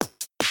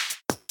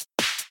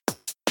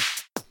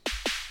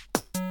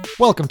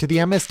Welcome to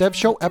the MS Dev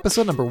Show,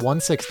 episode number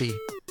 160.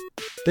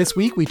 This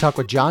week we talk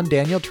with John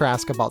Daniel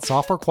Trask about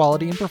software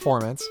quality and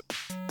performance,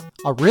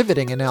 a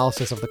riveting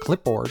analysis of the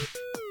clipboard,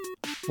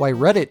 why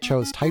Reddit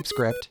chose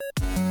TypeScript,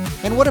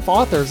 and what if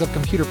authors of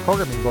computer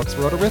programming books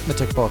wrote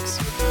arithmetic books.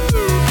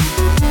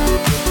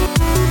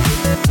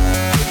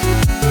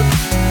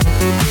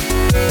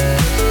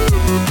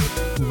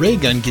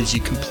 Raygun gives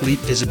you complete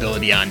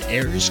visibility on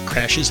errors,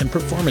 crashes, and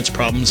performance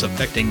problems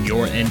affecting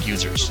your end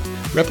users.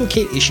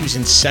 Replicate issues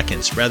in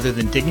seconds rather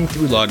than digging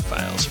through log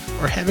files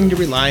or having to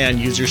rely on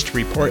users to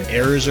report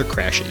errors or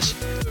crashes.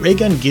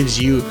 Raygun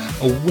gives you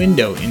a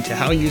window into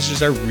how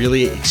users are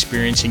really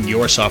experiencing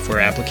your software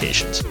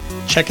applications.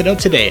 Check it out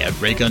today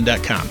at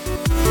raygun.com.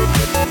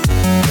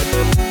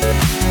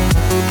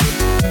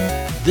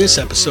 This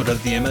episode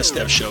of the MS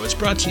Dev Show is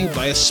brought to you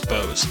by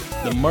Aspose,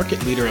 the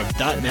market leader of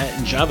 .NET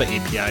and Java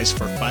APIs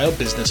for file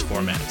business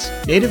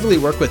formats. Natively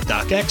work with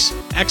DocX,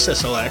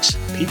 XSLX,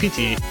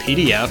 PPT,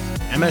 PDF,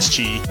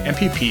 MSG,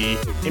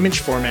 MPP,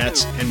 image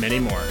formats, and many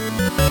more.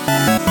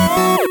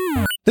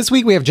 This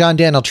week we have John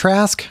Daniel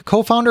Trask,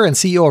 co-founder and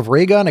CEO of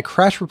Raygun, a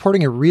crash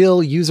reporting and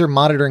real user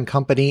monitoring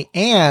company,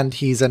 and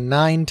he's a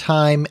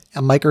 9-time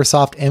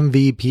Microsoft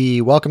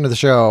MVP. Welcome to the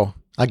show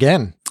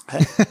again.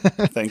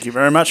 Thank you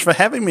very much for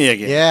having me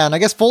again. Yeah, and I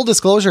guess full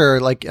disclosure,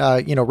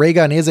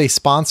 Raygun is a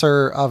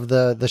sponsor of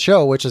the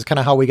show, which is kind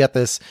of how we get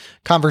this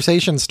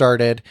conversation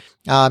started.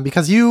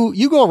 Because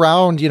you go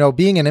around,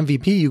 being an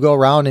MVP, you go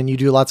around and you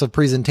do lots of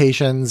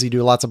presentations, you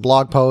do lots of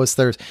blog posts.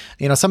 There's,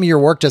 some of your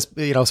work just,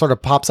 sort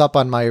of pops up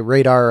on my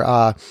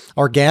radar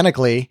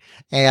organically.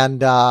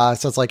 And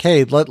so it's like,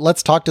 hey,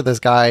 let's talk to this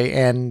guy.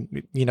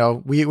 And,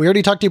 we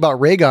already talked to you about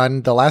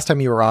Raygun the last time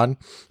you were on.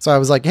 So I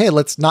was like, hey,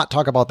 let's not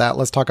talk about that.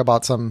 Let's talk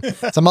about some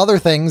other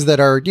things that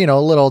are, a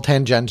little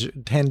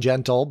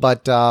tangential,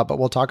 but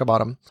we'll talk about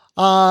them.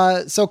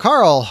 So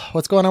Carl,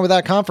 what's going on with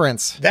that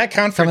conference? That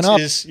conference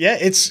is,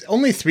 it's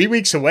only 3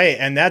 weeks away,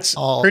 and that's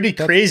pretty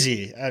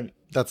crazy.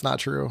 That's not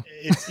true.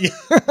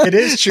 It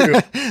is true.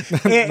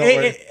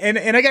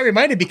 And I got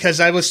reminded because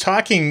I was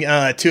talking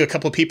to a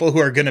couple of people who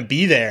are going to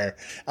be there,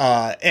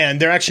 and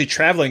they're actually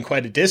traveling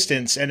quite a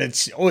distance. And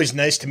it's always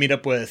nice to meet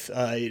up with,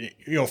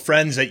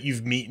 friends that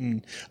you've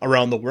meeting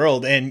around the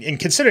world. And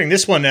considering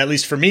this one, at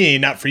least for me,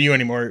 not for you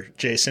anymore,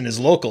 Jason, is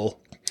local.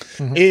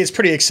 Mm-hmm. It's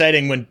pretty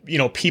exciting when,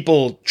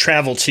 people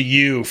travel to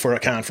you for a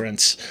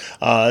conference,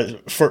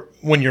 for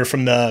when you're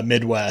from the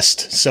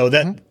Midwest. So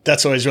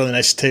that's always really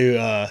nice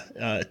to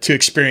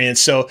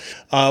experience. So,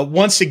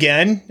 once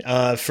again,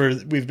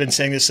 we've been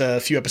saying this a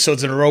few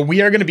episodes in a row,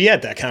 we are going to be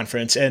at that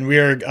conference, and we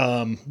are,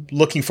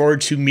 looking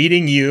forward to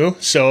meeting you.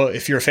 So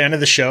if you're a fan of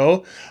the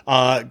show,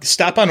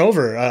 stop on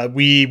over.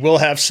 We will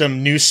have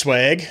some new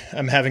swag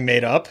I'm having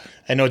made up.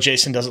 I know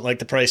Jason doesn't like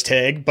the price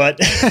tag, but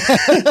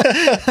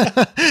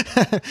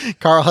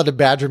Carl had to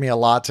badger me a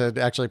lot to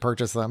actually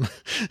purchase them.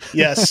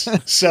 Yes.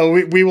 So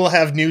we will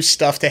have new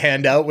stuff to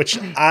hand out, which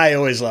I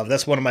always love.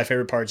 That's one of my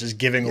favorite parts, is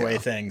giving away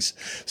things.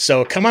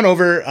 So come on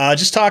over,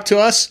 just talk to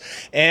us.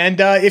 And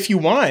if you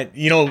want,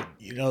 we'll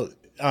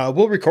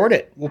record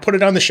it. We'll put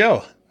it on the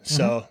show.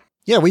 So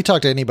yeah, we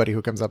talk to anybody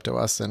who comes up to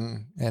us,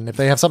 and if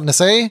they have something to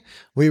say,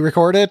 we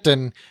record it.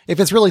 And if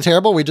it's really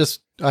terrible,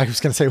 I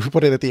was going to say we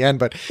put it at the end,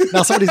 but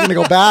now somebody's going to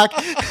go back.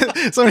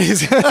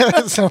 somebody's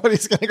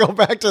going to go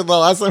back to the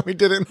last time we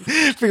didn't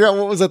figure out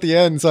what was at the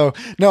end. So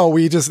no,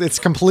 it's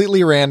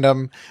completely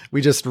random.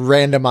 We just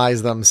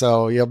randomize them.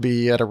 So you'll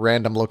be at a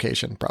random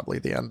location, probably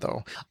at the end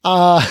though.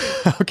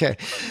 Okay.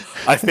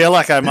 I feel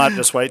like I might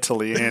just wait till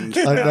the end.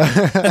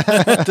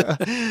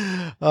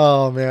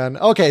 Oh man.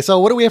 Okay. So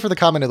what do we have for the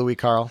comment of the week,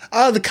 Carl?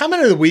 The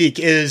comment of the week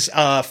is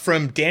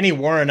from Danny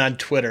Warren on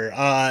Twitter.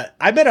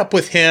 I met up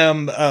with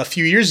him a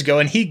few years ago,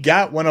 and he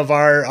got one of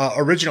our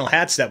original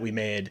hats that we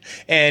made,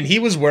 and he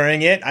was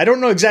wearing it. I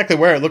don't know exactly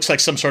where. It looks like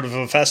some sort of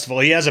a festival.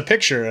 He has a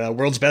picture,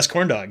 World's Best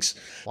Corn Dogs.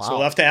 Wow. So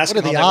we'll have to ask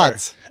him. What are the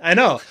odds? I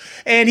know.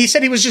 And he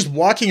said he was just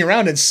walking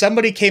around, and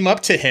somebody came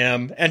up to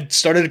him and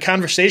started a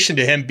conversation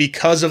to him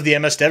because of the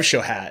MS Dev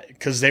Show hat,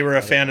 because they were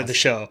a fan of the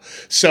show.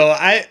 So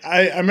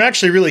I'm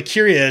actually really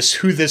curious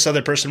who this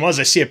other person was.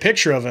 I see a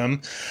picture of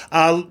him.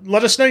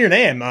 Let us know your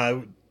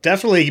name.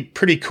 Definitely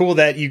pretty cool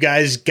that you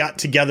guys got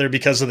together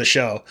because of the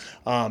show.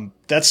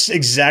 That's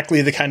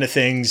exactly the kind of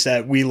things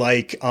that we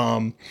like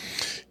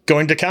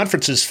going to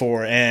conferences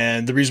for.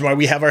 And the reason why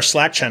we have our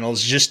Slack channel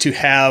is just to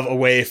have a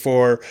way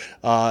for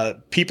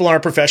people in our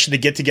profession to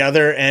get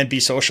together and be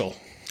social.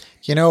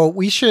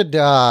 We should...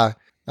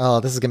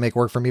 this is going to make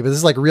work for me, but this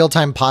is like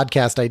real-time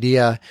podcast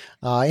idea.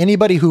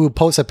 Anybody who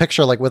posts a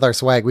picture like with our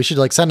swag, we should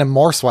like send them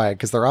more swag,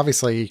 because they're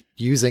obviously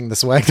using the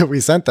swag that we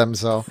sent them.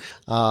 So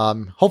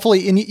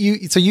hopefully,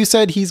 so you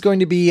said he's going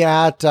to be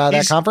at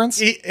that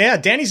conference?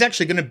 Danny's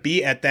actually going to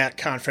be at that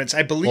conference,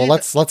 I believe. Well,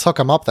 let's hook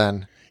him up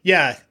then.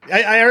 Yeah,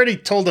 I already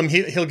told him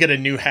he'll get a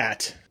new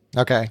hat.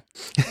 Okay.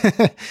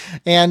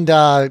 And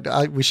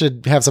we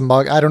should have some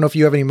mug. I don't know if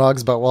you have any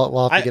mugs, but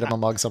we'll have to get him a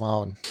mug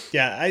somehow.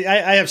 Yeah,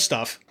 I have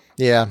stuff.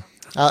 Yeah.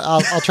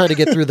 I'll try to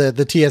get through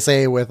the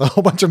TSA with a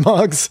whole bunch of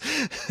mugs.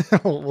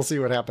 We'll see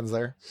what happens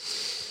there.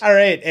 All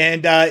right.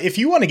 And if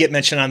you want to get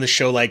mentioned on the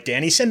show like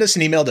Danny, send us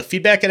an email to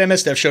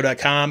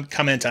feedback@msdevshow.com,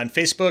 comment on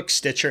Facebook,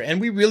 Stitcher,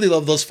 and we really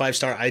love those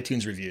 5-star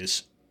iTunes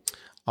reviews.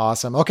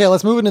 Awesome. Okay,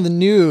 let's move into the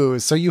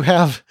news. So you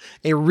have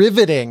a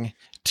riveting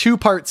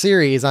 2-part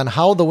series on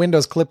how the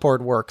Windows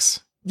clipboard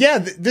works. Yeah,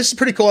 this is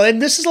pretty cool.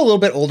 And this is a little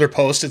bit older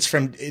post. It's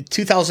from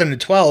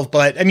 2012.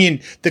 But I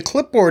mean, the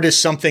clipboard is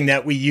something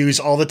that we use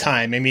all the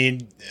time. I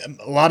mean,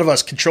 a lot of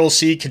us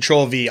Control-C,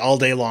 Control-V all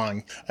day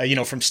long,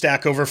 from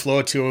Stack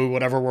Overflow to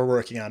whatever we're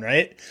working on,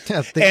 right?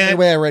 Yeah, the only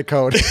way I write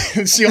code.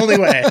 It's the only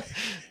way.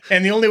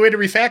 And the only way to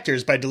refactor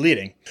is by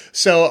deleting.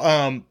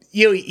 So,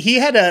 he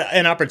had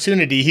an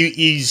opportunity.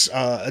 He's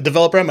a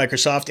developer at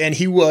Microsoft, and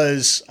he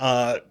was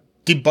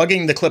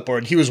debugging the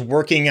clipboard. He was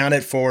working on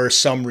it for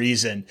some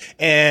reason.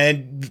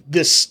 And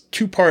this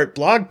 2-part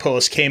blog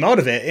post came out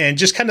of it and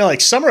just kind of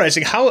like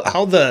summarizing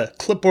how the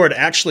clipboard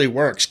actually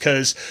works.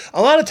 Cause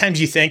a lot of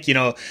times you think,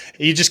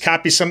 you just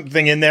copy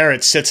something in there,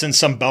 it sits in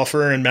some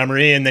buffer in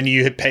memory, and then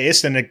you hit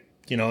paste and it,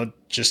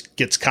 just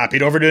gets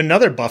copied over to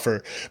another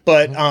buffer.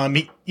 But,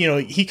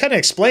 he kind of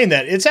explained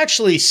that it's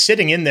actually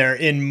sitting in there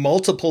in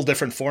multiple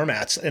different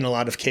formats in a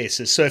lot of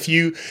cases. So if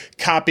you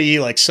copy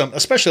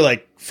especially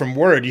like from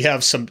Word, you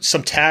have some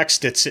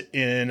text, it's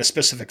in a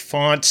specific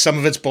font. Some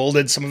of it's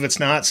bolded, some of it's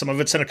not, some of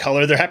it's in a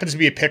color. There happens to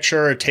be a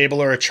picture or a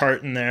table or a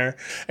chart in there.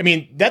 I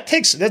mean,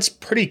 that's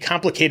pretty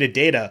complicated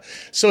data.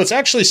 So it's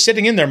actually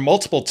sitting in there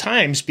multiple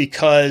times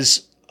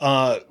because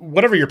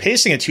whatever you're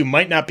pasting it to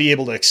might not be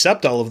able to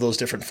accept all of those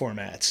different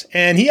formats.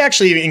 And he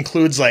actually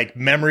includes like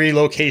memory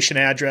location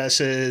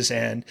addresses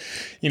and,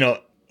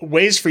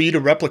 ways for you to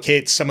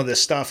replicate some of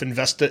this stuff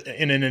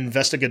in an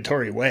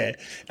investigatory way.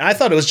 And I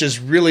thought it was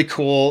just really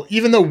cool.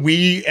 Even though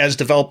we as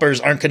developers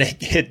aren't going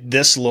to hit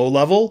this low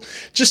level,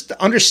 just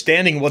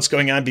understanding what's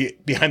going on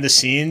behind the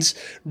scenes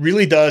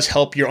really does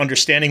help your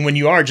understanding when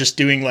you are just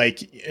doing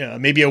like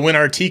maybe a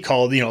WinRT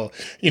called,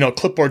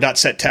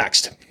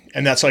 clipboard.setText.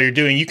 And that's all you're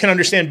doing. You can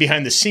understand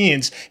behind the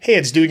scenes, hey,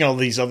 it's doing all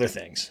these other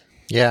things.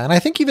 Yeah, and I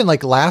think even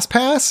like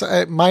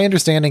LastPass, my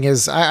understanding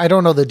is, I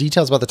don't know the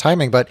details about the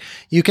timing, but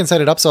you can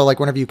set it up so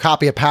like whenever you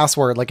copy a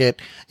password, like it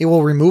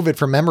will remove it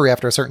from memory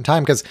after a certain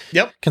time. Because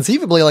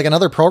conceivably, like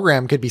another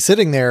program could be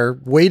sitting there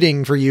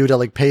waiting for you to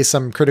like paste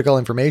some critical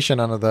information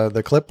onto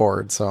the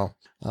clipboard. So,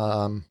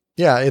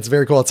 yeah, it's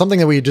very cool. It's something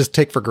that we just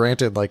take for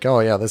granted. Like,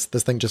 oh yeah, this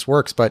thing just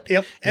works. But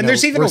and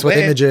there's even works with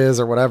images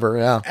or whatever.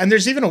 Yeah, and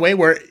there's even a way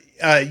where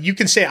you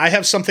can say, I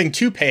have something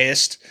to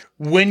paste.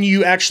 When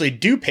you actually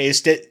do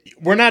paste it,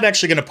 we're not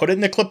actually going to put it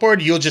in the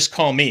clipboard. You'll just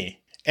call me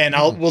and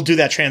we'll do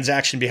that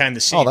transaction behind the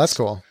scenes. Oh, that's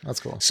cool.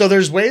 That's cool. So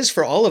there's ways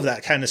for all of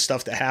that kind of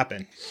stuff to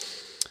happen.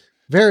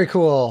 Very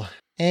cool.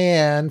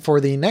 And for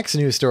the next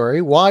news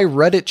story, why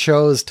Reddit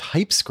chose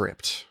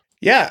TypeScript.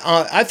 Yeah,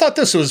 I thought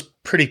this was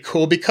pretty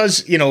cool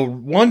because,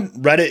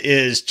 Reddit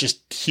is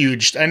just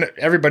huge. And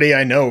everybody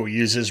I know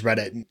uses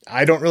Reddit.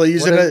 I don't really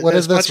use it. What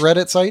is this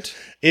Reddit site?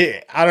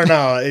 I don't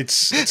know.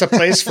 It's a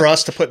place for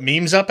us to put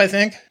memes up, I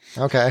think.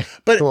 Okay.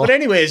 But cool. But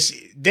anyways,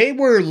 they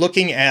were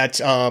looking at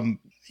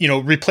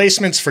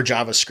replacements for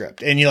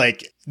JavaScript, and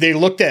they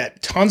looked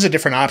at tons of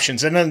different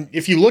options. And then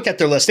if you look at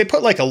their list, they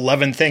put like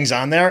 11 things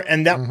on there,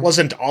 and that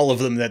wasn't all of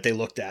them that they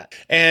looked at.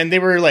 And they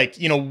were like,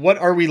 what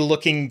are we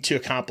looking to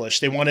accomplish?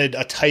 They wanted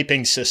a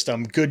typing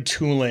system, good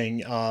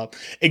tooling,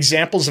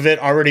 examples of it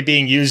already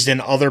being used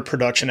in other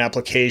production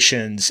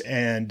applications,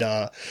 and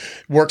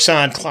works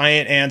on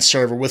client and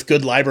server with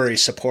good library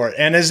support.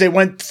 And as they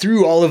went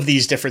through all of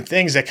these different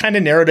things, they kind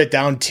of narrowed it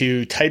down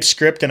to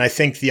TypeScript, and I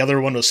think the other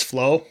one was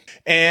Flow.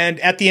 And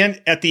at the end,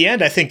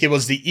 I think it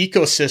was the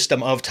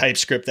ecosystem of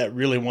TypeScript that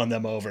really won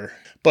them over.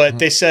 But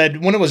they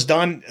said when it was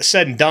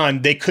said and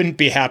done, they couldn't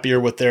be happier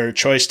with their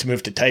choice to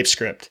move to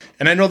TypeScript.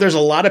 And I know there's a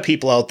lot of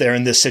people out there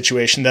in this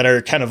situation that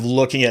are kind of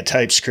looking at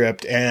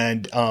TypeScript.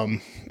 And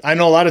I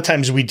know a lot of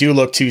times we do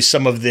look to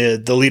some of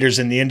the leaders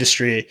in the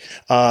industry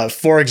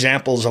for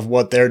examples of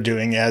what they're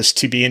doing as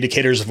to be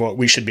indicators of what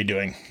we should be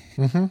doing.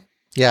 Mm-hmm.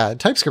 Yeah,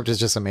 TypeScript is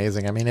just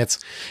amazing. I mean, it's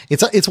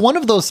one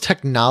of those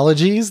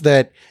technologies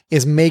that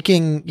is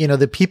making,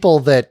 the people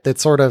that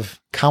sort of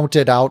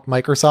counted out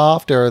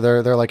Microsoft, or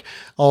they're like,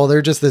 oh,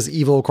 they're just this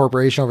evil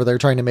corporation over there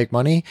trying to make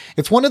money.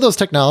 It's one of those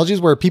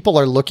technologies where people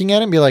are looking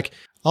at it and be like,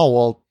 oh,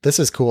 well, this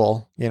is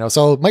cool.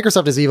 So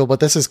Microsoft is evil, but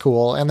this is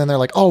cool. And then they're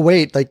like, oh,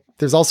 wait, like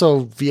there's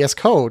also VS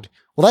Code.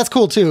 Well, that's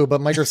cool too, but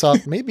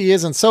Microsoft maybe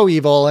isn't so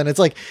evil. And it's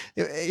like,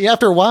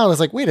 after a while, it's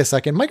like, wait a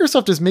second,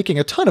 Microsoft is making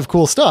a ton of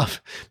cool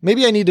stuff.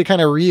 Maybe I need to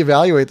kind of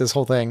reevaluate this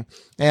whole thing.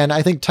 And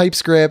I think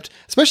TypeScript,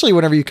 especially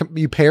whenever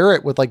you pair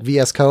it with like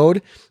VS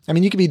Code, I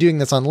mean, you could be doing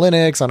this on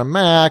Linux, on a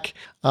Mac.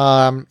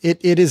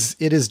 It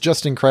is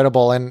just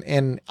incredible.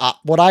 And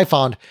what I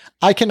found,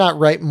 I cannot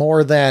write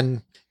more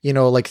than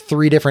like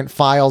 3 different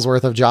files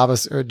worth of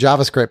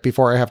JavaScript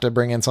before I have to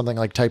bring in something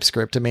like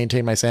TypeScript to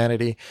maintain my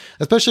sanity,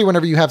 especially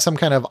whenever you have some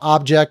kind of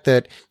object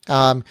that,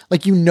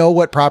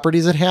 what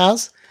properties it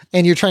has.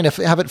 and you're trying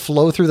to have it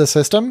flow through the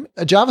system,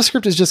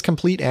 JavaScript is just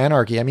complete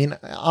anarchy. I mean,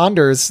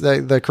 Anders,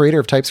 the creator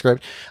of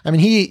TypeScript, I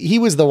mean, he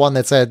was the one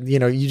that said,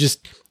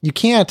 you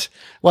can't,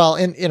 well,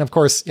 and of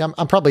course,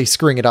 I'm probably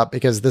screwing it up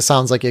because this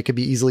sounds like it could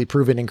be easily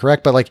proven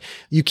incorrect, but like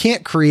you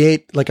can't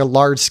create like a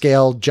large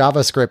scale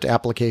JavaScript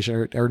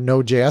application or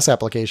Node.js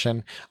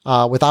application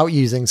without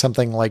using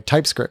something like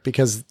TypeScript,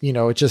 because,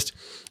 it just,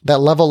 that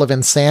level of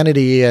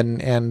insanity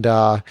and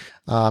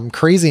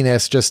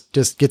craziness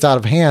just gets out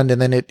of hand.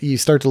 And then you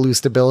start to lose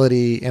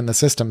stability in the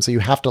system. So you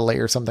have to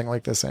layer something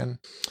like this in.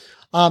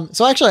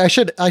 So actually I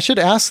should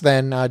ask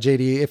then,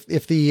 JD,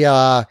 if the,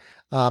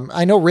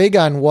 I know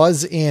Raygun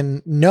was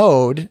in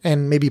Node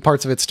and maybe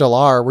parts of it still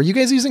are. Were you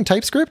guys using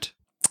TypeScript?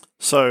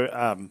 So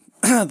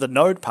the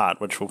Node part,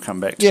 which we'll come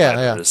back to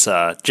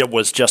later,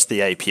 was just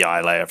the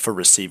API layer for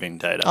receiving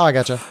data. Oh, I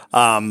gotcha.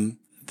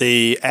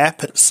 The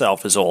app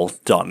itself is all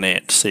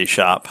 .NET, C#.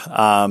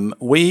 All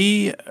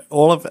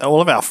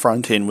of our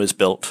front end was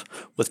built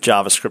with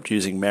JavaScript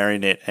using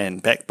Marionette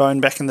and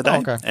Backbone back in the day.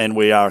 Okay. And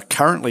we are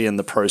currently in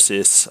the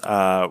process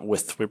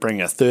we're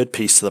bringing a third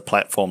piece to the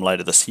platform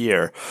later this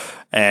year.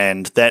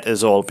 And that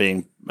is all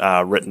being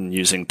written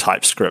using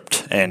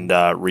TypeScript and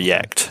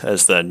React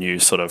as the new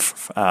sort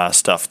of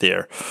stuff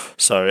there.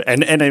 So,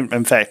 and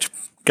in fact,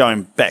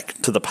 going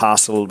back to the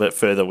past a little bit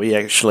further, we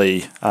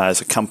actually, as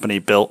a company,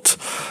 built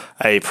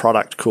a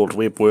product called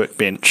Web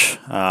Workbench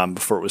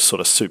before it was sort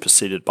of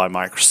superseded by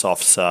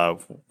Microsoft's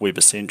Web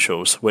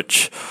Essentials,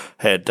 which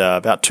had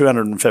about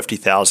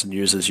 250,000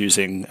 users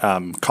using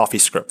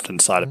CoffeeScript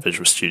inside of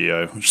Visual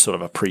Studio, which is sort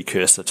of a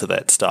precursor to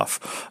that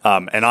stuff.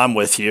 And I'm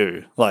with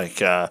you.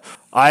 Like,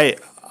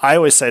 I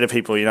always say to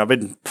people, I've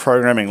been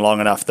programming long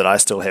enough that I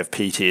still have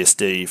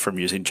PTSD from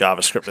using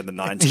JavaScript in the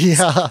 90s.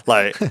 Yeah.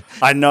 Like,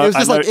 I know. It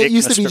was just it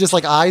used to be just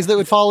like eyes that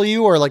would follow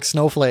you or like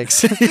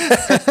snowflakes.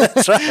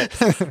 That's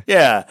right.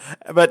 Yeah.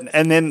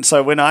 And then,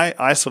 so when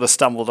I sort of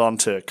stumbled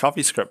onto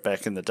CoffeeScript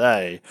back in the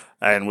day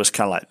and was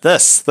kind of like,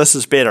 this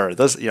is better.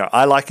 This,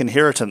 I like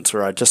inheritance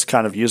where I just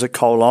kind of use a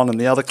colon in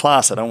the other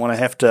class. I don't want to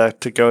have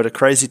to go to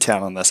crazy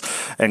town on this.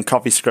 And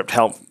CoffeeScript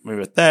helped me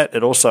with that.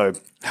 It also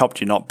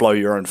helped you not blow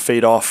your own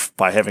feet off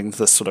by having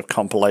this sort of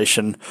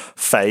compilation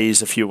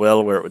phase, if you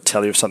will, where it would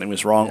tell you if something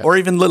was wrong, or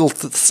even little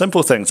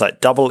simple things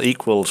like double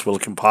equals will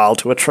compile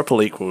to a triple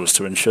equals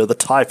to ensure the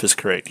type is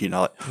correct.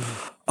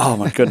 Oh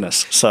my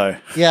goodness. So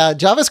yeah,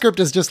 JavaScript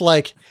is just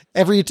like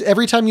every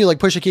time you like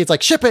push a key, it's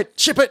like ship it.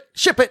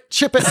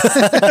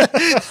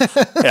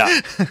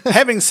 Yeah.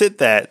 Having said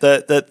that,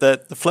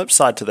 the flip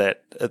side to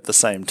that at the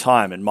same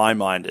time, in my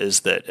mind,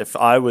 is that if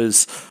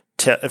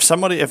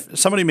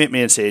somebody met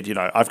me and said,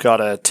 I've got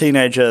a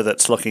teenager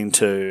that's looking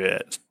to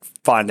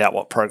find out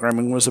what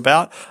programming was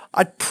about,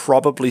 I'd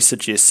probably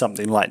suggest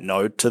something like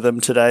Node to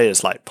them today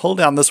is like, pull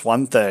down this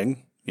one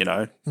thing,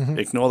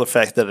 ignore the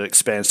fact that it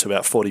expands to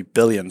about 40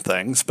 billion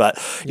things,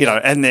 but,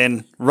 and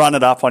then run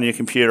it up on your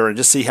computer and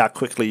just see how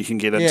quickly you can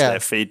get into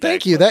that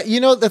feedback. Thank you.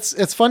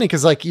 It's funny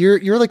because like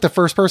you're like the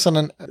first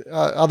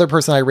other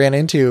person I ran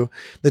into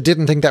that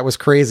didn't think that was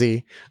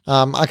crazy.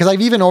 Because I've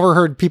even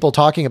overheard people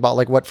talking about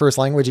like what first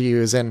language you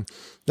use, and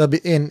they'll be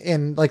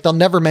like they'll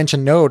never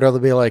mention Node, or they'll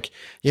be like,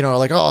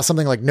 like, oh,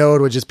 something like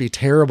Node would just be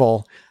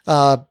terrible.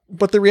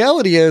 But the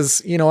reality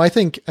is, I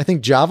think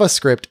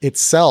JavaScript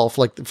itself,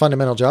 like the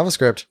fundamental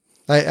JavaScript,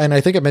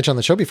 I think I mentioned on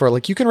the show before,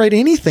 like you can write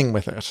anything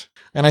with it.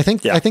 And I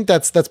think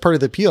that's part of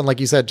the appeal. And like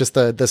you said, just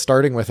the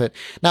starting with it.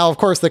 Now, of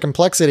course, the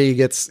complexity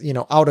gets,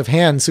 out of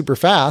hand super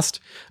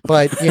fast.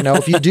 But,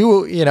 if you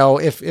do,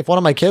 if one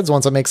of my kids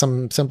wants to make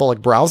some simple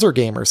like browser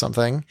game or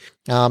something,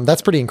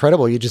 that's pretty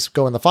incredible. You just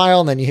go in the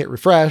file and then you hit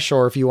refresh.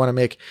 Or if you want to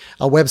make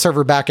a web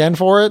server backend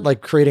for it,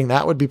 like creating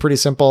that would be pretty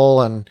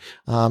simple. And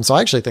so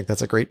I actually think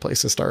that's a great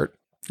place to start.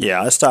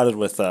 Yeah, I started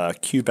with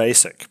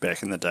QBasic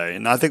back in the day,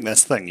 and I think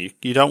that's the thing.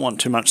 You don't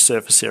want too much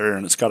surface area,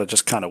 and it's got to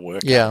just kind of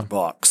work out of the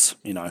box,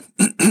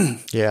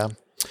 Yeah.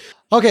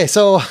 Okay,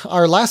 so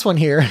our last one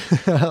here,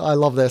 I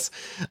love this,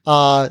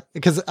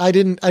 because I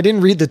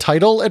didn't read the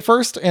title at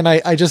first, and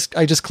I just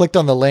clicked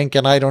on the link,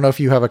 and I don't know if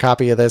you have a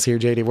copy of this here,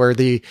 JD, where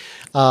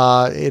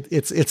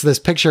it's this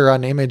picture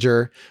on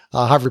Imager,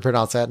 however you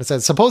pronounce that, and it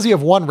says, suppose you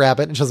have one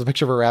rabbit, and it shows a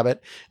picture of a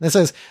rabbit, and it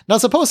says, now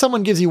suppose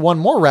someone gives you one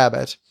more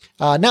rabbit.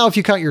 Now if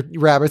you count your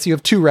rabbits, you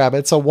have two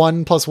rabbits, so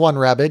 1 + 1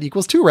 rabbit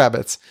equals 2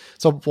 rabbits.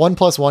 So 1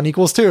 + 1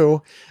 equals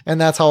 2,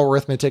 and that's how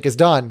arithmetic is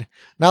done.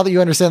 Now that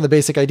you understand the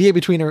basic idea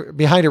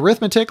behind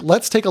arithmetic,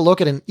 let's take a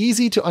look at an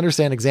easy to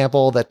understand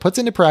example that puts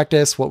into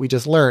practice what we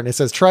just learned. It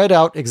says, try it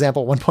out,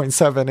 example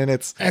 1.7,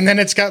 and then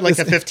it's got like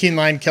a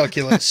 15-line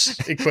calculus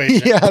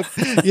equation.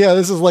 Yeah,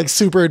 this is like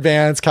super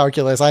advanced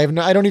calculus. I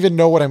don't even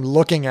know what I'm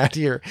looking at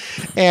here.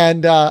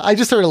 And I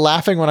just started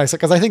laughing when I said,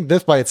 because I think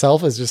this by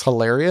itself is just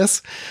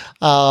hilarious.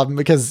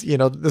 Because,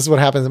 this is what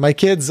happens. My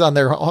kids on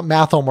their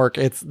math homework,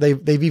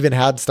 they've even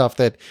had stuff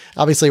that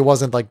obviously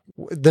wasn't like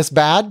this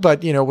bad,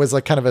 but, was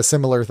like kind of a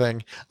similar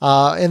thing.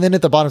 And then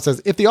at the bottom it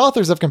says, if the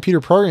authors of computer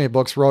programming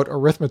books wrote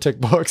arithmetic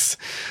books,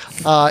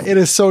 it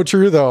is so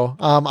true though.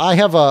 I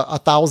have a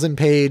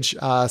 1,000-page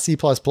C++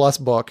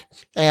 book,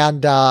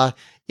 and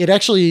it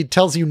actually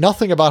tells you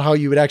nothing about how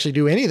you would actually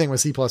do anything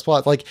with C++.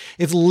 Like,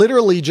 it's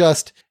literally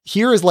just,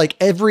 here is like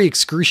every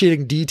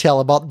excruciating detail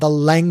about the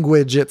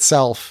language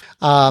itself.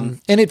 And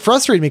it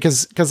frustrated me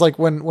because like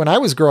when I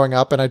was growing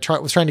up and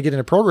was trying to get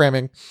into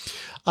programming,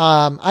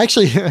 I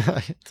actually,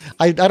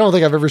 I don't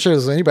think I've ever shared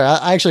this with anybody.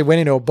 I actually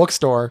went into a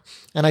bookstore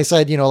and I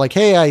said, like,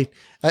 hey,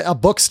 a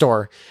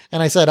bookstore.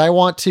 And I said, I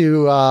want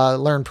to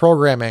learn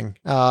programming.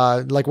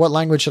 Like, what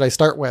language should I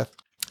start with?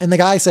 And the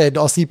guy said,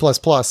 C++.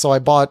 So I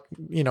bought,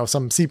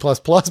 some C++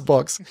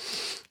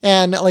 books.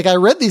 And like, I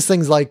read these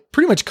things like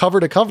pretty much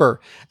cover to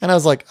cover. And I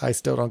was like, I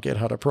still don't get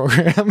how to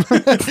program.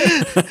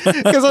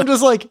 Cause I'm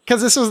just like,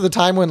 cause this was the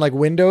time when like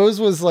Windows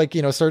was like,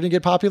 starting to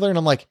get popular. And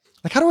I'm like,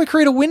 how do I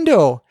create a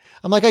window?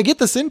 I'm like, I get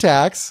the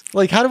syntax.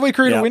 Like, how do I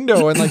create a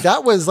window? And like,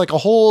 that was like a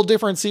whole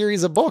different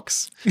series of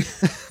books.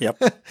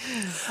 Yep.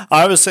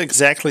 I was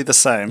exactly the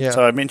same. Yeah.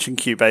 So I mentioned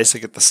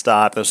QBasic at the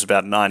start. This was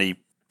about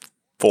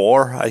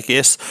 94, I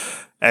guess.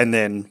 And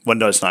then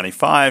Windows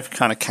 95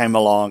 kind of came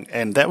along,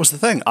 and that was the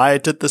thing. I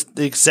did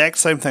the exact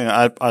same thing.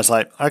 I was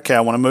like, okay,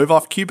 I want to move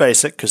off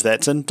QBasic because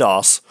that's in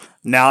DOS.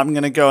 Now I'm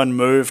going to go and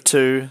move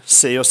to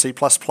C or C++,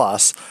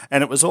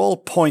 and it was all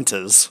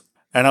pointers.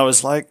 And I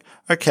was like,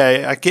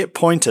 okay, I get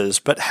pointers,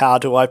 but how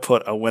do I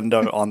put a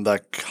window on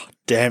the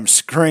goddamn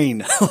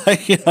screen?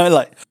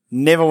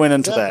 Never went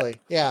into that.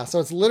 Yeah, so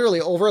it's literally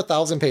over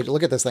 1,000 pages.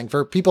 Look at this thing.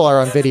 For people who are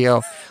on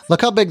video,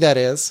 look how big that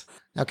is.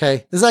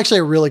 Okay, this is actually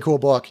a really cool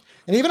book.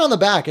 And even on the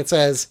back, it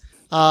says,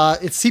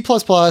 it's C++,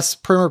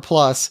 Primer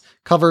Plus,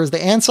 covers the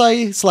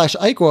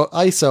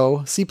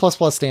ANSI/ISO C++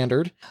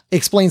 standard,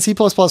 explains C++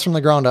 from the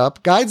ground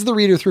up, guides the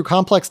reader through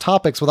complex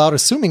topics without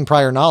assuming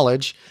prior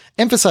knowledge,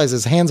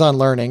 emphasizes hands-on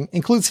learning,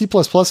 includes C++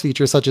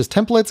 features such as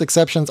templates,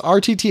 exceptions,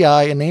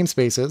 RTTI, and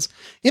namespaces,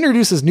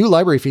 introduces new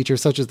library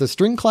features such as the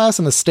string class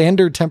and the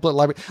standard template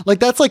library. Like,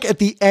 that's like at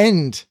the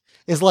end.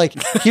 Is like,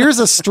 here's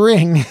a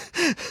string.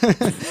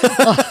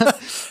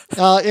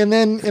 And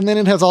then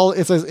it has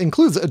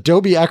includes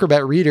Adobe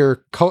Acrobat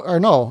Reader,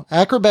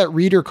 Acrobat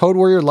Reader,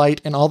 CodeWarrior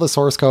Lite, and all the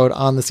source code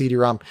on the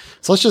CD-ROM.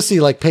 So let's just see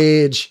let's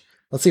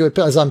see what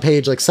is on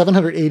page like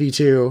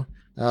 782,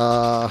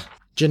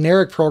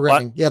 generic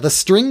programming. What? Yeah. The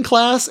string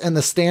class and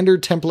the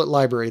standard template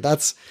library.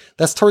 That's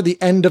toward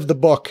the end of the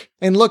book.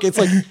 And look, it's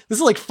like, this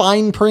is like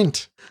fine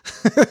print.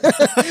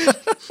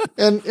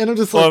 and I'm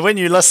just like, when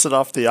you listed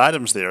off the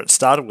items there, it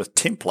started with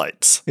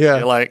templates. Yeah,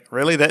 you're like,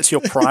 really? That's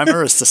your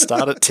primer is to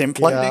start at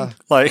templating?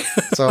 Yeah.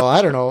 So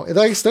I don't know.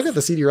 I still got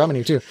the CD-ROM in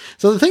here too.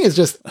 So the thing is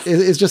just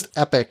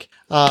epic.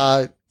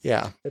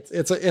 Yeah,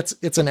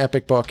 it's an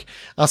epic book.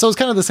 So it's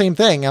kind of the same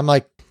thing. I'm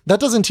like, that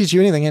doesn't teach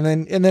you anything.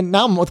 And then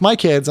now with my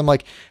kids, I'm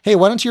like, hey,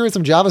 why don't you write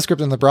some JavaScript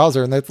in the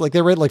browser? And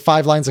they read like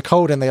 5 lines of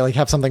code and they like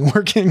have something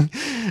working,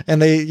 and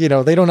they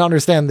don't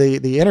understand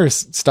the inner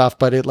stuff,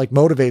 but it like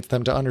motivates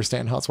them to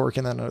understand how it's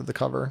working under the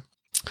cover.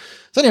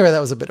 So anyway,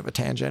 that was a bit of a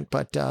tangent,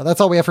 but that's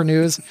all we have for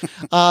news.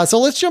 So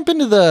let's jump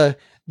into the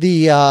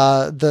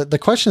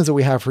questions that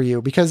we have for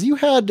you, because you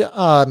had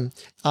a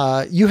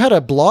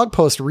blog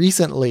post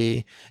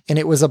recently, and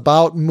it was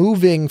about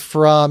moving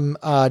from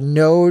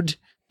Node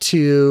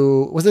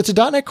was it to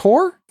 .NET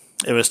Core?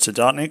 It was to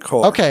 .NET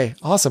Core. Okay,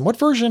 awesome. What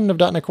version of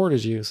 .NET Core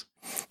did you use?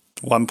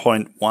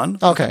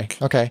 1.1.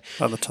 Okay.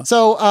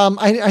 So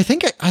I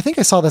think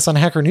I saw this on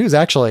Hacker News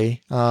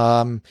actually,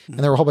 and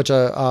there were a whole bunch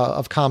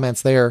of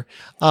comments there.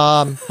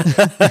 Yeah,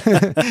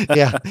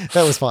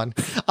 that was fun.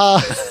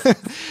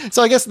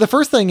 So I guess the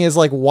first thing is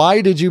like,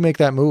 why did you make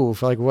that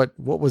move? Like, what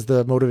was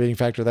the motivating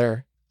factor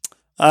there?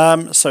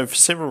 So for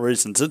several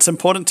reasons, it's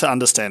important to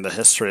understand the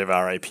history of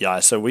our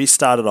API. So we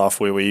started off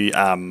where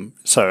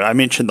so I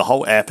mentioned the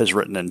whole app is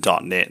written in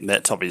 .NET, and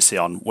that's obviously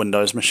on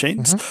Windows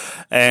machines.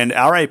 Mm-hmm. And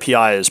our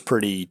API is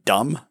pretty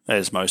dumb,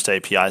 as most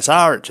APIs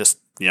are. It just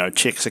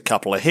checks a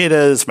couple of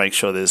headers, make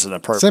sure there's an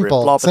appropriate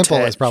blob attached.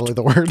 Simple is probably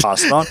the word.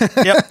 Pass it on.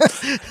 Yep.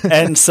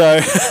 And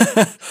so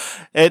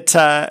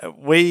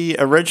we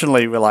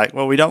originally were like,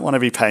 well, we don't want to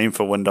be paying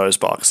for Windows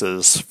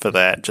boxes for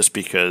that, just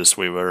because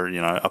we were,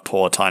 a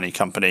poor tiny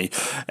company.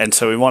 And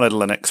so we wanted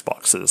Linux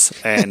boxes.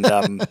 And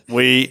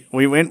we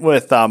went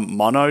with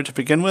Mono to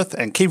begin with.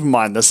 And keep in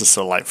mind, this is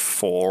sort of like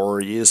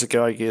 4 years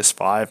ago, I guess,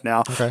 5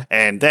 now. Okay.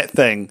 And that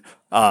thing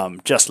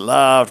just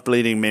loved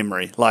bleeding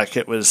memory. Like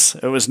it was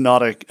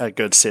not a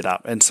good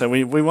setup. And so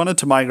we wanted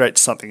to migrate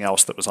to something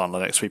else that was on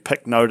Linux. We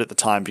picked Node at the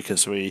time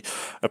because we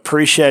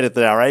appreciated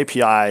that our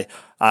API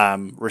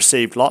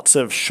received lots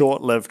of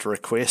short-lived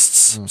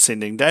requests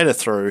sending data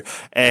through,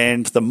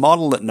 and the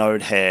model that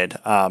Node had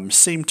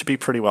seemed to be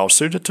pretty well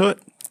suited to it.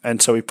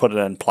 And so we put it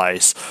in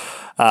place.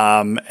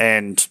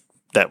 And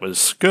that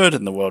was good,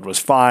 and the world was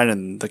fine,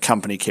 and the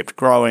company kept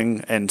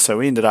growing. And so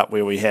we ended up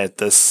where we had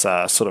this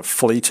sort of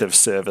fleet of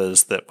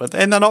servers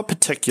and they're not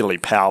particularly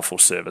powerful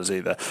servers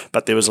either,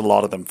 but there was a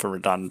lot of them for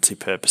redundancy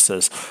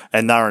purposes,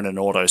 and they're in an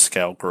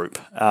auto-scale group.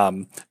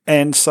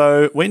 And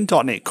so when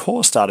 .NET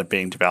Core started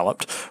being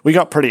developed, we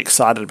got pretty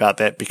excited about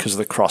that because of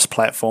the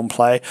cross-platform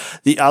play.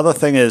 The other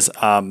thing is,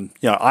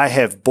 I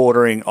have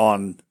bordering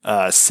on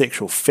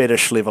sexual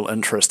fetish level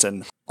interest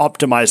in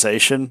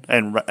optimization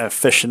and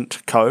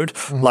efficient code,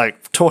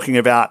 like talking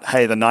about,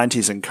 hey, the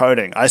 90s in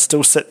coding, I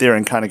still sit there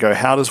and kind of go,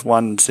 how does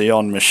one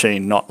Xeon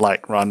machine not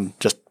like run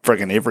just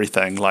friggin'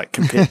 everything, like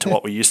compared to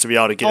what we used to be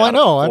able to get? I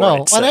know.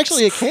 And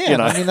actually it can.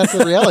 I mean, that's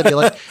the reality.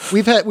 Like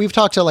we've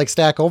talked to like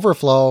Stack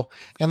Overflow,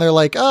 and they're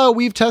like, oh,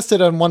 we've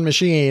tested on one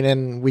machine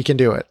and we can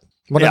do it.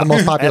 One of the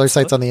most popular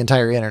sites on the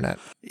entire internet.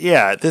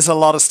 Yeah, there's a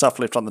lot of stuff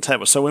left on the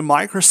table. So when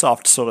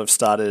Microsoft sort of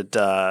started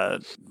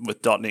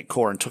with .NET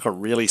Core and took a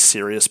really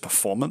serious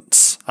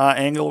performance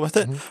angle with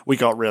it, we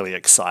got really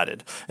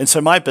excited. And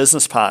so my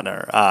business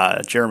partner,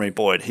 Jeremy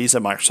Boyd, he's a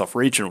Microsoft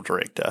regional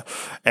director.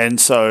 And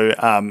so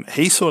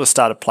he sort of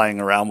started playing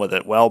around with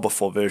it well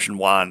before version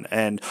 1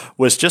 and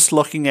was just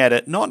looking at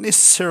it, not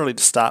necessarily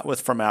to start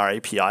with from our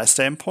API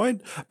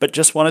standpoint, but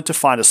just wanted to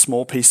find a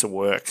small piece of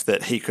work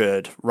that he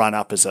could run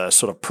up as a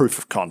sort of proof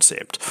of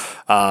concept.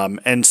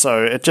 And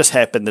so it just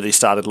happened that he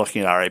started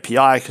looking at our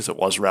API because it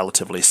was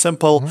relatively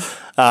simple.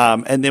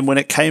 And then when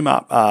it came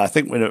up, I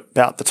think when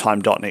about the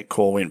time .NET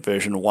Core went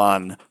version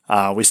 1,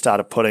 we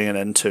started putting it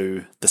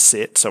into the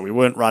set. So we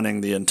weren't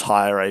running the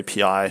entire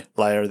API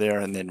layer there.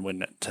 And then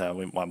when it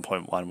went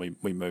 1.1,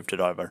 we moved it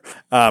over.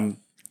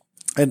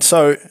 And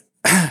so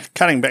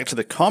cutting back to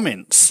the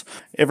comments,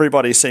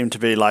 everybody seemed to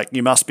be like,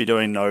 you must be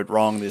doing Node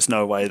wrong. There's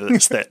no way that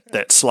it's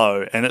that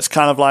slow. And it's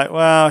kind of like,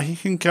 well, you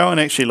can go and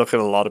actually look at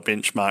a lot of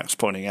benchmarks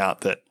pointing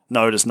out that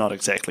Node is not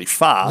exactly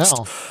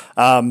fast.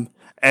 No.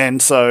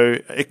 And so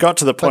it got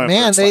to the point. But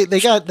man, they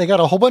got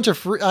a whole bunch of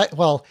free. I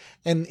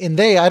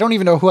don't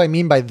even know who I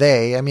mean by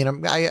they. I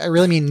mean, I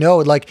really mean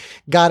Node. Like,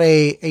 got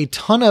a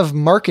ton of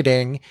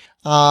marketing,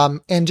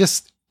 and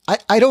just.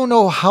 I don't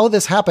know how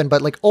this happened,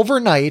 but like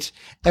overnight,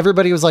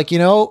 everybody was like,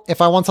 if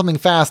I want something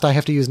fast, I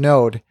have to use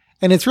Node.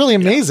 And it's really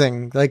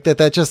amazing. Like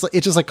it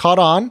just like caught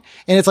on,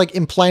 and it's like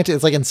implanted.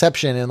 It's like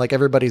inception in like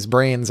everybody's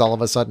brains all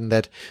of a sudden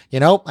that,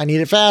 I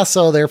need it fast.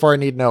 So therefore I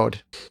need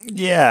Node.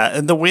 Yeah.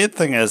 And the weird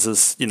thing is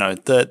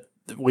that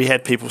we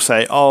had people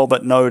say, oh,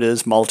 but Node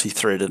is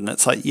multi-threaded. And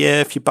it's like, yeah,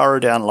 if you burrow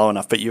down low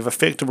enough, but you've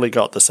effectively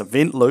got this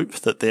event loop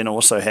that then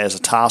also has a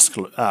task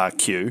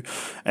queue.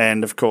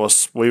 And of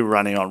course, we were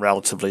running on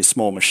relatively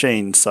small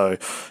machines. So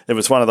it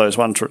was one of those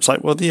ones where it's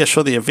like, well, yeah,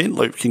 sure, the event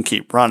loop can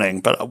keep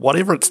running, but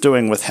whatever it's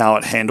doing with how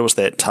it handles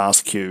that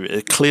task queue,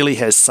 it clearly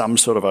has some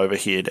sort of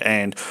overhead.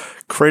 And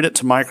credit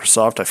to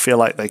Microsoft, I feel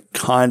like they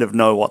kind of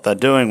know what they're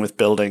doing with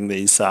building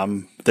these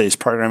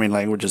programming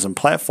languages and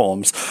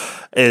platforms.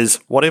 Is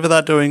whatever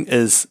they're doing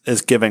is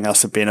giving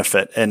us a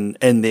benefit in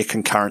their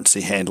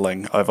concurrency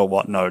handling over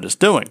what Node is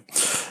doing.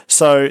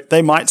 So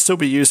they might still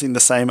be using the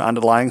same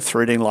underlying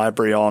threading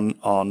library on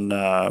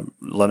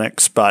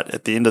Linux, but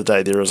at the end of the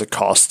day, there is a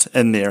cost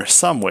in there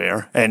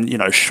somewhere. And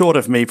short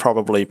of me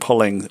probably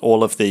pulling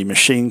all of the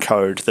machine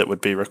code that would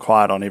be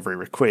required on every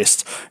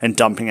request and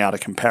dumping out a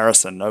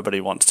comparison,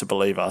 nobody wants to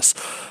believe us.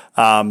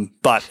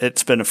 But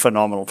it's been a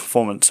phenomenal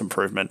performance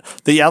improvement.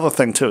 The other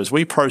thing too is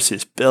we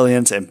process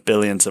billions and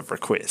billions of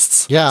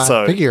requests. Yeah,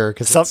 so I figure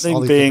because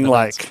something being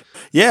like,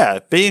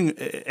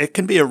 it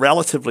can be a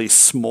relatively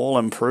small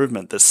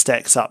improvement that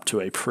stacks up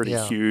to a pretty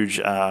huge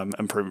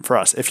improvement for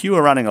us. If you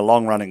were running a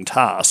long running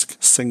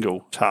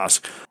single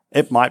task,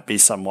 it might be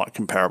somewhat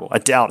comparable. I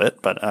doubt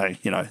it, but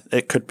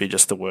it could be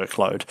just the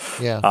workload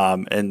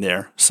in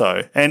there.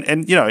 So,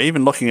 and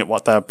even looking at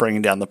what they're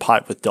bringing down the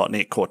pipe with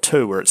 .NET Core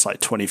 2, where it's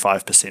like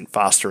 25%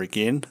 faster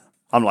again,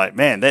 I'm like,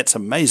 man, that's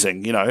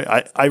amazing.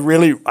 I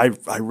really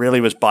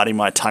was biting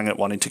my tongue at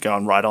wanting to go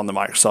and write on the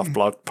Microsoft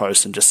blog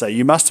post and just say,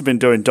 you must have been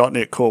doing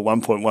 .NET Core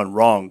 1.1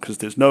 wrong because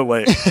there's no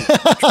way.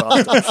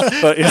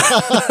 But,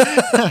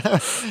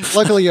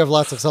 luckily, you have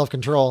lots of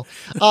self-control.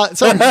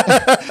 So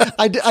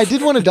I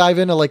did want to dive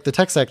into like the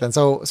tech stack then.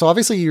 So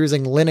obviously you're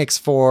using Linux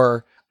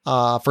for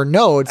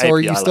Node. So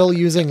are you still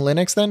using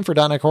Linux then for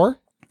 .NET Core?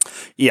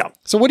 Yeah.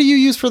 So what do you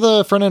use for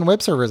the front-end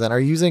web servers then? Are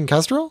you using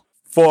Kestrel?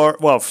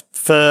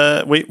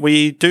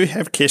 We do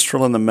have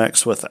Kestrel in the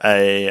mix with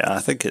I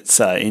think it's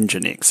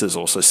Nginx is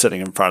also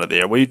sitting in front of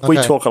there. We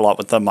talk a lot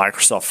with the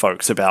Microsoft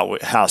folks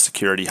about how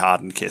security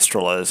hardened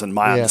Kestrel is, and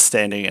my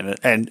understanding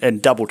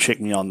and double check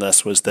me on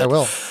this was that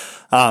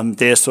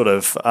their sort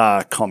of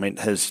comment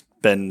has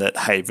been that,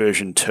 hey,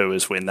 version 2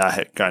 is when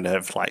they're going to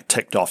have like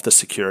ticked off the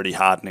security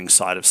hardening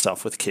side of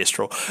stuff with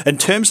Kestrel. In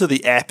terms of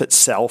the app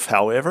itself,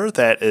 however,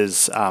 that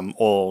is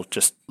all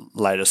just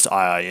latest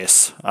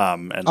IIS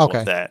and all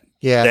of that.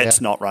 Yeah, that's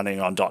not running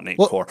on .NET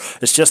Core.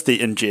 It's just the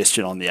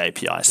ingestion on the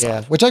API side.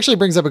 Yeah, which actually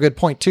brings up a good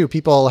point too.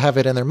 People have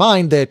it in their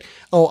mind that,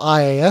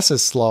 IIS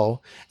is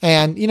slow.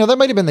 And, that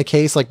might have been the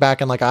case like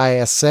back in like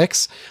IIS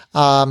 6.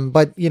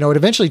 But, it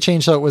eventually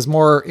changed so it was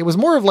more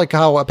of like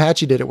how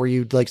Apache did it, where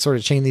you like sort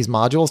of chain these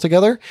modules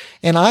together.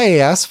 And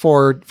IIS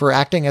for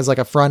acting as like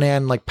a front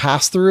end like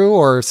pass through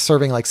or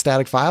serving like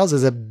static files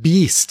is a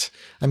beast.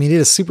 I mean, it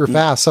is super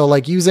fast. So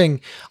like using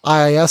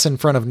IIS in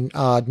front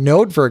of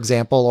Node, for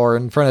example, or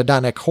in front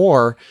of .NET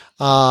Core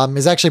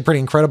is actually pretty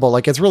incredible.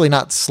 Like it's really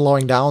not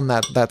slowing down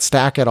that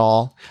stack at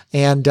all.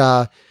 And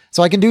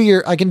so I can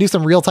do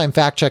some real-time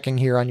fact checking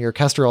here on your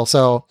Kestrel.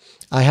 So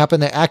I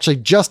happen to actually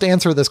just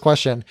answer this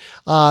question.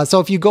 So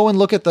if you go and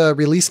look at the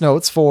release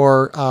notes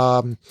for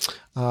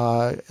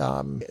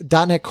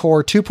 .NET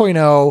Core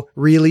 2.0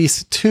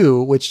 Release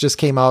 2, which just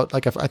came out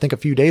I think a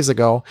few days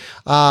ago,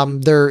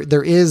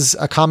 there is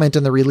a comment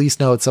in the release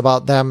notes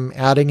about them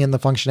adding in the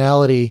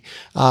functionality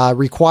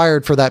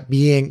required for that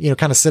being,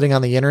 kind of sitting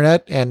on the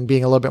internet and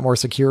being a little bit more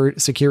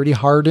security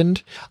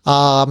hardened.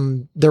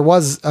 There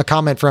was a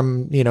comment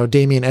from,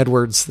 Damian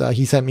Edwards.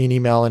 He sent me an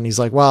email and he's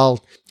like,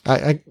 well,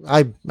 I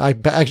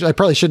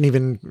probably shouldn't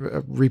even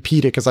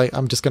repeat it because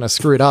I'm just going to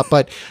screw it up.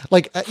 But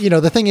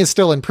the thing is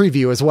still in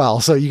preview as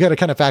well. So you got to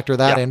kind of factor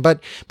that in.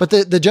 But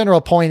the general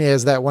point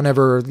is that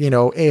whenever,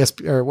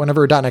 ASP or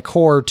whenever .NET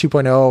Core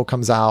 2.0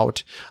 comes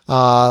out,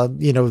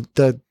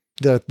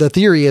 the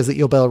theory is that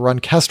you'll be able to run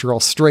Kestrel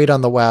straight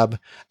on the web,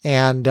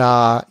 and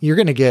you're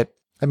going to get,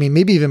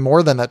 maybe even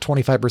more than that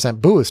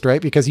 25% boost,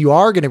 right? Because you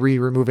are going to be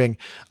removing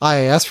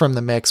IIS from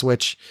the mix,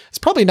 which is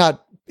probably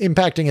not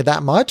impacting it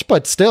that much,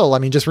 but still,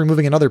 just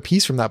removing another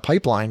piece from that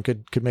pipeline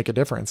could make a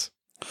difference.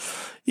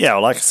 Yeah,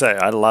 well, like I say,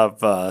 I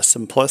love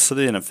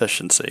simplicity and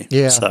efficiency.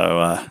 Yeah.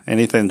 So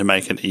anything to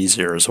make it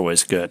easier is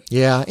always good.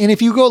 Yeah. And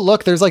if you go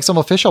look, there's some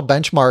official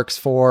benchmarks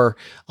for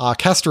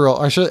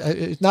Kestrel,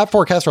 not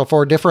for Kestrel,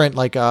 for different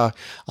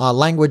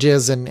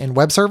languages and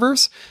web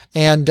servers.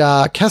 And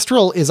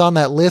Kestrel is on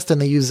that list,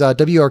 and they use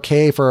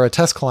WRK for a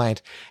test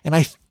client. And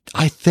I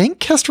think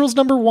Kestrel's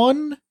number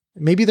one.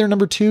 Maybe they're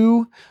number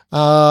two.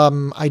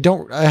 I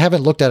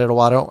haven't looked at it a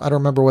while. I don't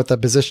remember what the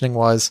positioning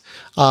was.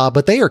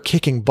 But they are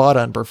kicking butt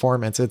on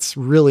performance. It's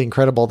really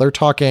incredible. They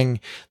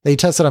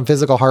tested on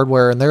physical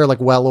hardware, and they're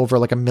well over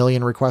 1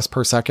 million requests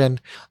per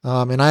second.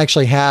 And I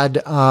actually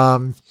had,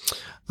 so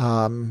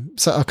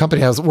a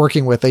company I was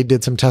working with, they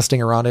did some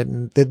testing around it,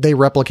 and they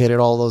replicated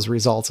all those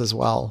results as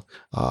well,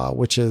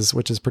 which is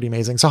pretty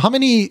amazing. So how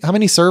many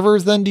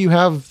servers then do you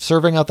have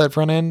serving out that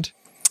front end?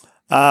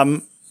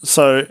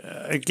 So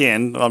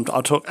again, I'll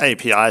talk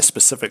API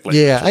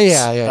specifically. Yeah.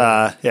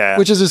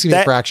 Which is just going to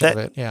be a fraction of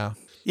it. Yeah.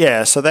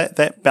 Yeah. So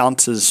that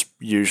bounces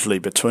usually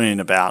between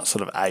about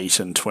sort of 8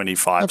 and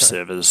 25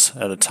 servers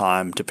at a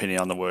time, depending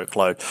on the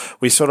workload.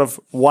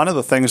 One of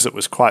the things that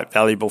was quite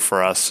valuable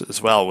for us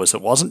as well was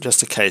it wasn't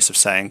just a case of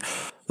saying,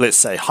 let's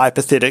say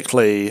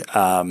hypothetically,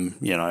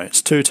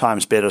 it's 2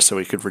 times better, so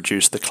we could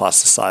reduce the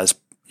cluster size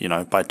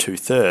by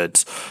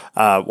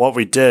 2/3. What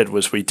we did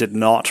was we did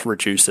not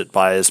reduce it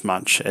by as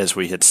much as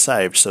we had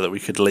saved, so that we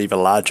could leave a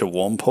larger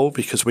warm pool,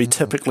 because we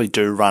typically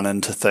do run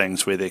into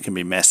things where there can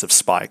be massive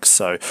spikes.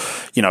 So,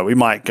 we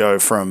might go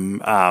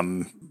from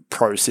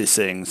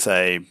processing,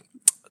 say,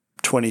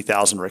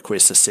 20,000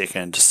 requests a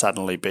second to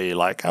suddenly be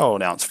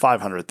now it's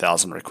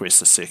 500,000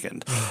 requests a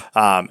second.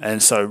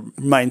 And so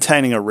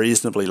maintaining a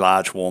reasonably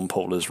large warm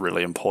pool is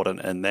really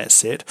important in that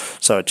set.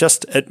 So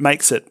it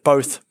makes it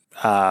both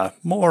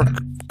more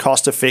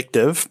cost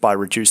effective by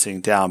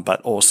reducing down,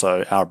 but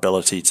also our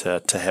ability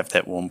to have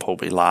that warm pool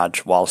be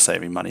large while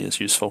saving money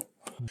is useful.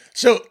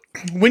 So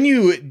when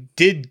you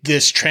did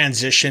this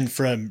transition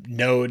from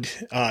Node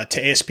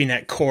to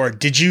ASP.NET Core,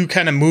 did you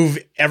kind of move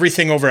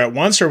everything over at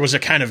once, or was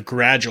it kind of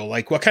gradual?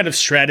 What kind of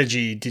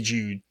strategy did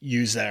you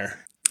use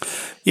there?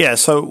 Yeah,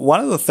 so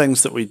one of the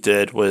things that we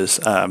did was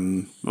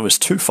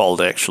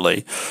twofold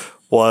actually.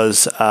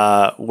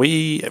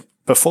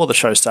 Before the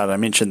show started, I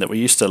mentioned that we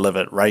used to live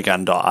at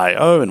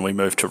raygun.io, and we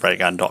moved to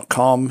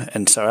raygun.com.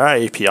 And so our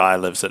API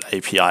lives at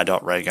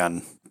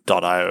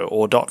api.raygun.io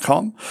or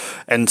 .com.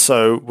 And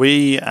so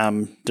we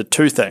did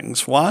 2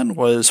 things. One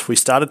was we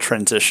started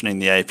transitioning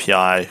the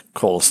API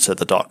calls to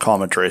the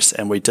 .com address,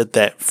 and we did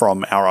that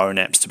from our own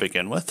apps to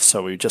begin with.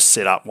 So we just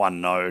set up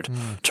one node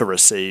to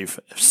receive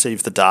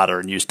the data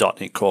and use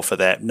 .NET Core for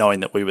that, knowing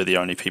that we were the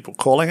only people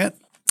calling it.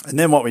 And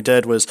then what we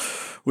did was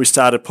we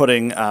started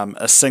putting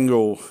a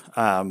single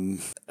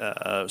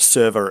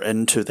server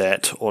into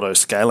that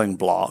auto-scaling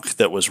block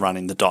that was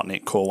running the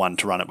 .NET Core one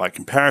to run it by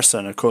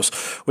comparison. Of course,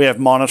 we have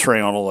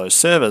monitoring on all those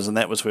servers, and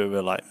that was where we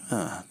were like,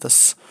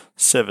 this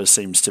server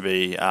seems to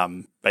be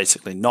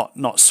basically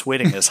not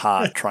sweating as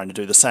hard trying to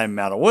do the same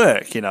amount of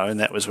work, and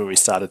that was where we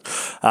started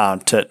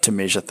to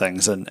measure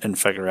things and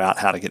figure out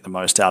how to get the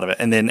most out of it.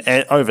 And then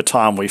over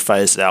time, we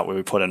phased it out where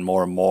we put in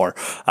more and more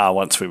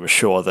once we were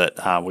sure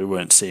that we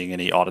weren't seeing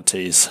any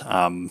oddities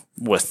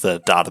with the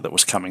data that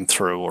was coming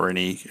through, or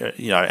any,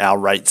 our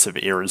rates of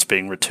errors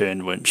being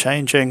returned weren't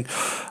changing.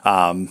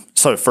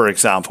 So, for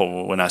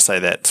example, when I say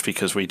that, it's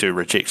because we do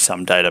reject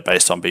some data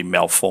based on being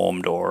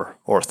malformed or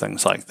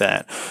things like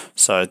that.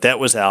 So that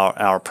was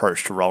our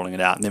approach to rolling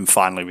it out. And then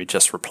finally, we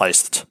just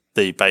replaced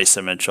the base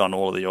image on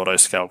all of the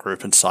autoscale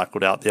group and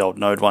cycled out the old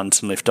Node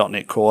ones and left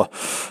 .NET Core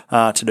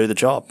to do the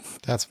job.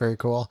 That's very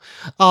cool.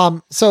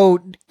 So,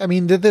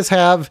 did this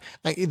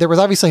there was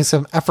obviously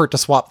some effort to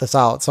swap this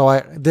out. So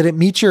did it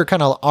meet your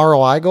kind of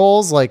ROI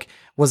goals?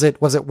 Was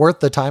it worth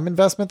the time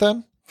investment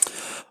then?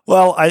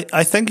 Well,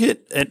 I think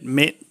it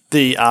met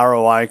the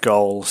ROI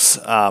goals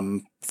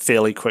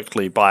fairly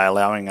quickly by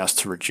allowing us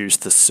to reduce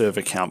the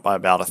server count by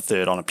about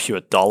 1/3 on a pure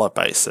dollar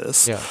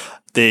basis. Yeah.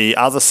 the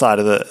other side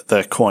of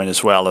the coin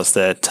as well is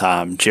that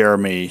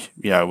Jeremy,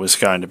 was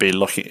going to be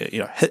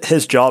looking.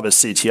 His job as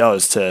CTO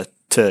is to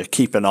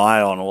keep an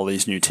eye on all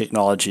these new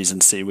technologies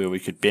and see where we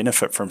could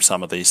benefit from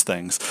some of these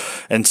things.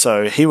 And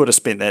so he would have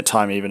spent that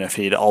time even if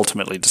he'd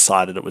ultimately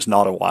decided it was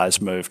not a wise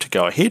move to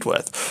go ahead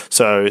with.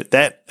 So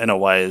that, in a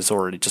way, is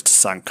already just a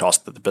sunk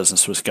cost that the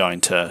business was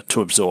going to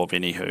absorb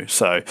anywho.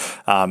 So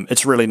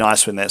it's really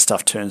nice when that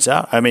stuff turns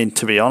out. I mean,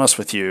 to be honest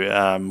with you,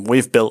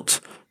 we've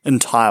built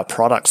entire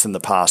products in the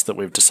past that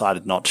we've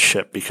decided not to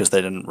ship because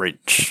they didn't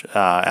reach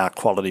our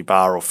quality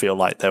bar or feel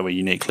like they were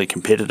uniquely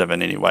competitive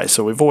in any way.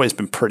 So we've always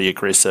been pretty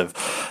aggressive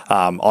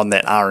on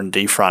that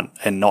R&D front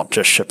and not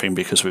just shipping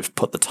because we've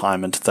put the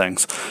time into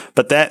things.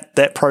 But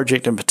that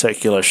project in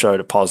particular showed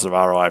a positive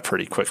ROI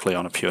pretty quickly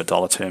on a pure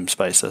dollar terms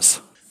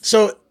basis.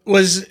 So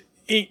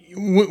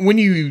when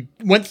you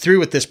went through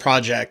with this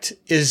project,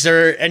 is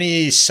there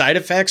any side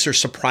effects or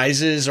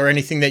surprises or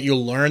anything that you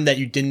learned that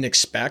you didn't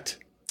expect?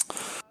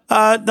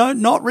 No,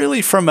 not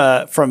really from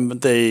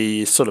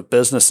the sort of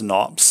business and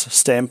ops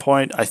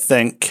standpoint. I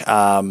think,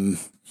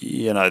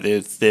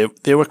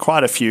 there were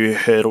quite a few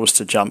hurdles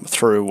to jump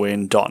through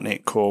when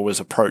 .NET Core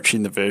was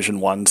approaching the version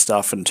 1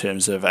 stuff in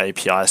terms of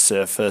API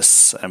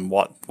surface and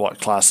what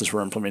classes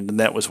were implemented. And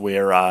that was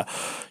where,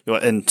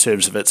 in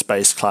terms of its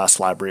base class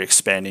library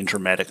expanding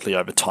dramatically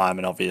over time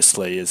and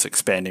obviously is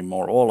expanding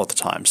more all of the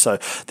time. So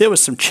there were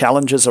some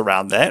challenges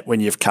around that when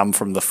you've come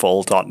from the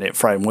full .NET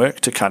framework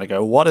to kind of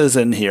go, what is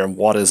in here and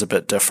what is a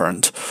bit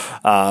different?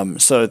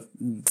 So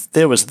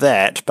there was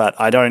that, but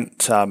I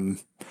don't...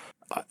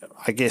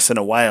 I guess in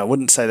a way, I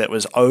wouldn't say that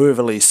was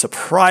overly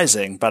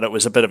surprising, but it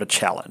was a bit of a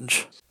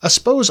challenge.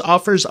 Aspose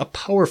offers a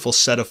powerful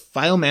set of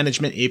file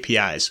management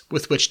APIs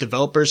with which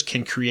developers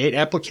can create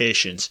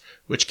applications,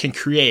 which can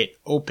create,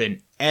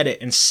 open, edit,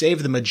 and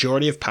save the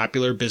majority of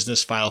popular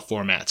business file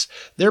formats.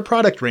 Their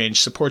product range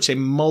supports a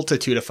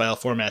multitude of file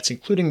formats,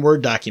 including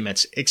Word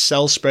documents,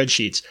 Excel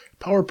spreadsheets,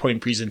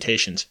 PowerPoint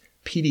presentations,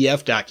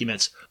 PDF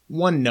documents,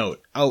 OneNote,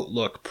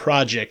 Outlook,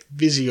 Project,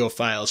 Visio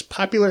files,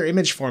 popular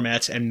image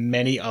formats, and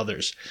many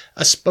others.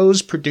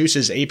 Aspose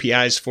produces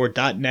APIs for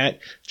 .NET,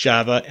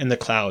 Java, and the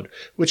cloud,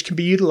 which can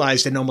be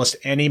utilized in almost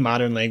any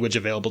modern language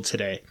available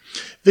today.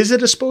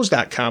 Visit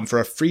aspose.com for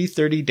a free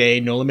 30-day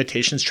no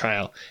limitations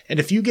trial, and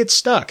if you get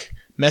stuck,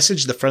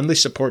 message the friendly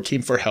support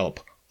team for help.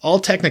 All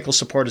technical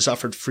support is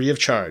offered free of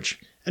charge.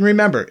 And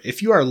remember,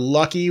 if you are a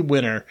lucky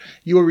winner,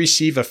 you will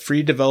receive a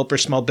free developer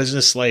small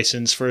business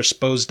license for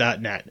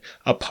Aspose.net,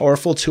 a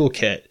powerful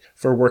toolkit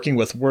for working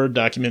with Word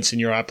documents in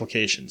your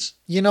applications.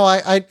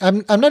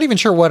 I'm not even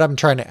sure what I'm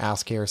trying to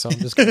ask here, so I'm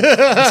just going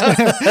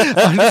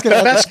to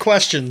best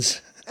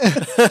questions.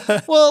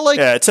 Well,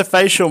 it's a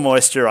facial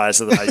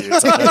moisturizer that I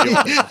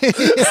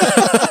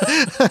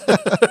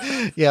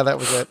use. Yeah, that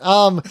was it.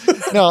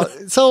 No,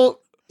 so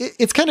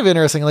it's kind of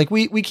interesting. Like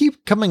we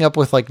keep coming up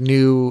with like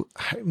new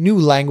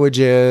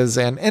languages,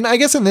 and I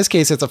guess in this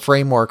case it's a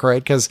framework,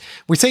 right? Because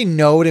we say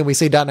Node and we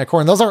say .NET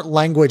Core, and those aren't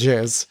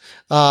languages.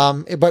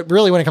 But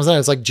really, when it comes down,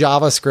 it's like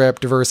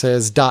JavaScript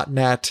versus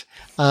 .NET.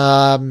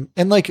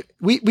 And like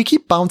we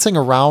keep bouncing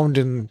around,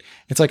 and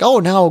it's like, oh,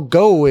 now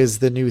Go is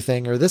the new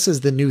thing, or this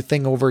is the new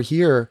thing over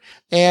here,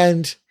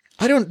 and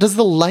does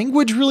the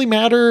language really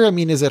matter? I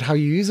mean, is it how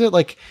you use it?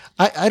 Like,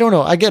 I don't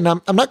know. Again,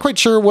 I'm not quite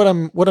sure what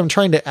I'm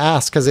trying to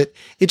ask, because it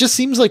just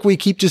seems like we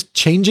keep just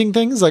changing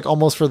things, like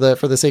almost for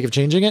the sake of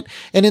changing it.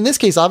 And in this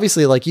case,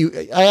 obviously, like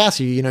I asked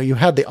you, you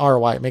had the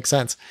ROI, it makes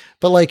sense.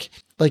 But like,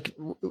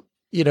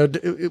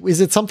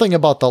 is it something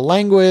about the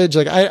language?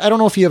 Like, I don't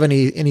know if you have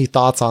any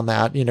thoughts on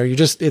that.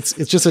 It's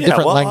just a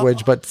different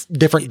language, but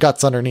different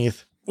guts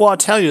underneath. Well, I'll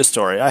tell you a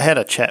story. I had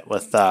a chat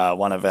with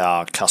one of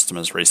our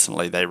customers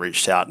recently. They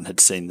reached out and had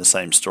seen the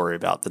same story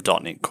about the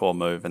 .NET Core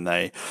move, and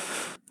they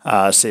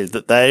said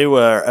that they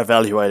were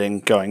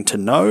evaluating going to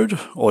Node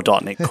or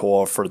 .NET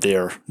Core for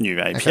their new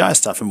API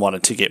stuff and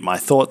wanted to get my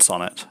thoughts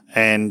on it.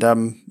 And,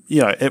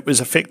 it was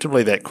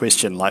effectively that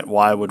question, like,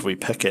 why would we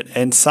pick it?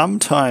 And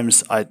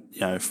sometimes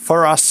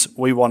for us,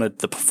 we wanted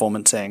the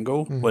performance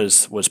angle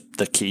was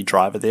the key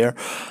driver there.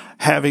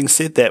 Having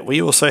said that, we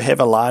also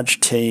have a large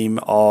team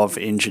of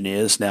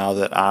engineers now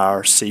that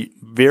are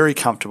very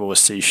comfortable with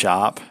C#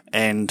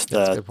 and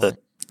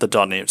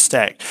the .NET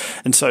stack.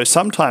 And so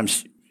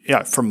sometimes,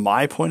 from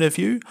my point of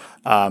view,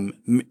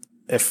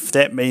 if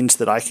that means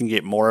that I can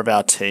get more of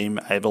our team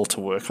able to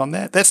work on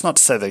that, that's not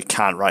to say they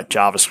can't write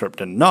JavaScript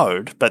in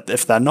Node, but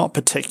if they're not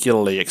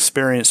particularly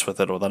experienced with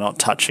it or they're not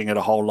touching it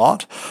a whole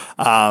lot,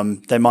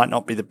 they might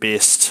not be the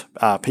best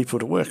people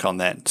to work on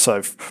that.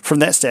 So from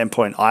that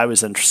standpoint, I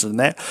was interested in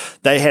that.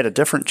 They had a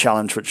different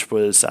challenge, which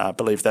was, I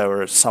believe they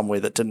were somewhere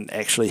that didn't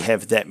actually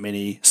have that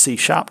many C#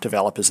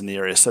 developers in the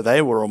area. So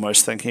they were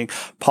almost thinking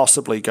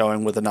possibly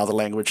going with another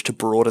language to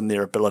broaden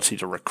their ability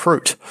to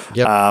recruit.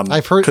 Yep.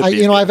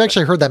 I've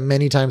actually heard that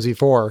many times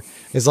before.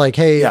 Is like,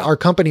 hey, our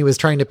company was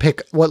trying to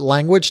pick what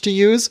language to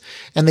use,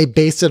 and they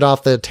based it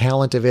off the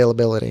talent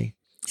availability.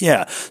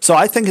 Yeah, so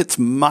I think it's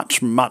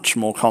much, much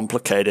more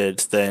complicated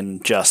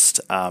than just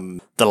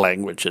the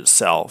language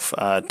itself.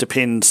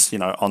 Depends,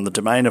 on the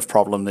domain of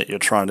problem that you're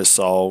trying to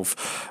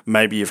solve.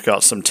 Maybe you've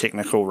got some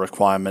technical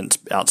requirements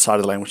outside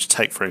of the language.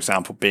 Take, for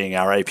example, being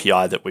our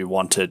API that we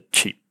wanted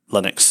cheap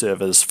Linux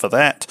servers for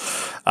that.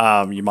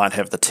 You might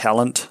have the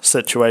talent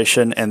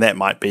situation, and that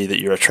might be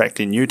that you're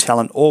attracting new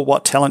talent or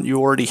what talent you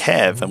already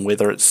have, and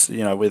whether it's,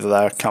 whether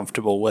they're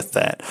comfortable with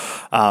that.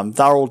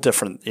 They're all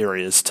different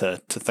areas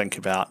to think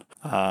about.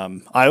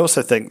 I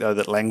also think, though,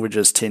 that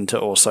languages tend to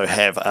also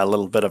have a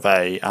little bit of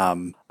a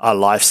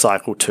life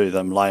cycle to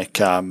them. Like,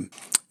 I'm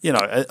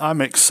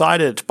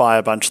excited by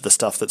a bunch of the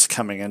stuff that's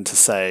coming into,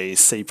 say,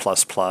 C++,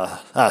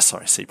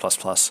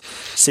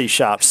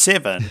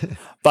 C#7.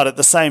 But at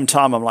the same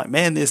time, I'm like,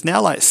 man, there's now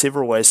like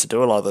several ways to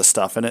do a lot of this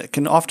stuff, and it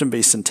can often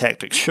be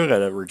syntactic sugar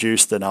to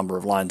reduce the number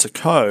of lines of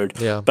code.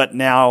 Yeah. But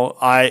now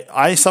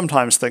I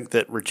sometimes think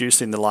that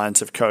reducing the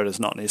lines of code is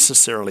not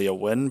necessarily a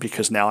win,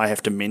 because now I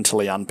have to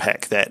mentally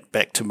unpack that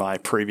back to my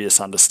previous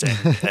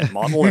understanding of that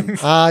model. And,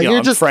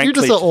 you're just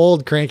an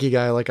old cranky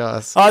guy like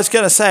us. I was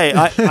going to say,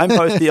 I'm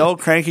both the old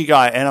cranky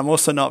guy and I'm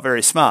also not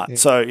very smart. Yeah.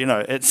 So,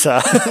 it's...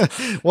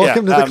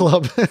 Welcome to the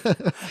club.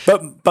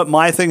 But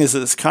my thing is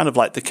that it's kind of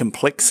like the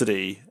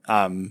complexity,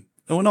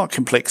 well, not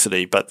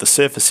complexity, but the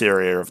surface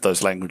area of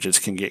those languages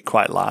can get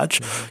quite large.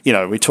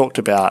 Mm-hmm. We talked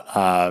about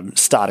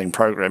starting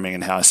programming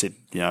and how I said,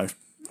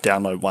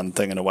 download one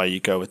thing and away you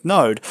go with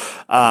Node.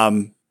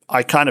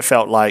 I kind of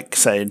felt like,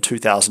 say, in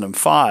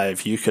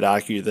 2005, you could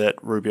argue that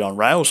Ruby on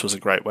Rails was a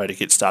great way to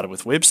get started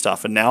with web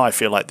stuff. And now I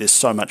feel like there's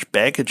so much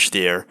baggage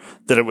there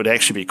that it would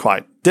actually be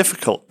quite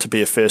difficult to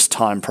be a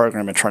first-time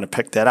programmer trying to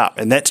pick that up.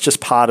 And that's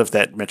just part of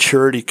that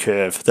maturity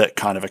curve that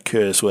kind of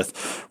occurs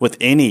with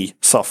any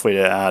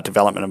software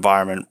development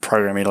environment,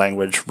 programming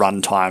language,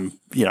 runtime,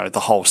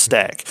 the whole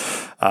stack.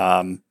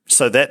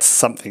 So that's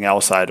something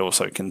else I'd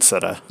also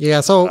consider.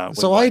 Yeah. So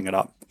weighing it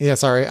up. Yeah,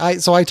 sorry.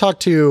 I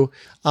talked to,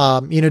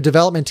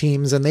 development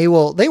teams, and they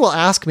will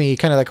ask me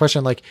kind of that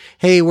question, like,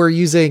 hey, we're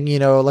using,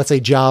 let's say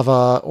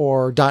Java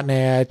or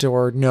 .NET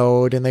or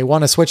Node, and they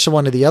want to switch to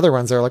one of the other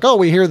ones. They're like, oh,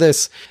 we hear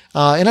this.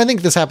 And I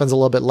think this happens a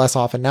little bit less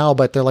often now,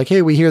 but they're like,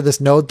 hey, we hear this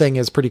Node thing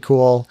is pretty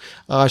cool.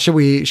 Should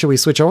we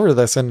switch over to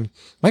this? And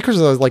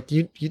Microsoft was like,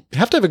 you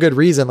have to have a good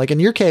reason. Like in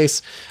your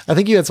case, I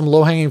think you had some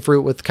low hanging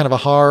fruit with kind of a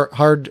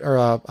hard or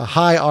a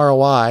high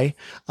ROI.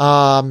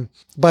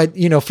 But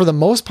for the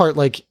most part,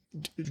 like,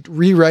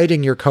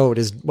 rewriting your code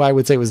is, I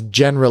would say, was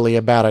generally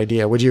a bad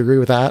idea. Would you agree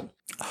with that?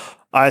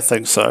 I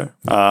think so.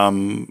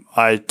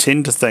 I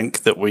tend to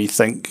think that we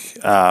think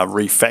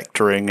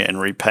refactoring and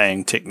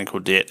repaying technical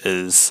debt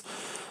is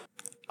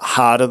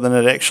harder than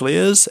it actually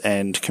is,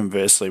 and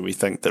conversely, we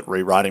think that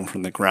rewriting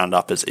from the ground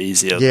up is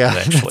easier than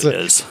it actually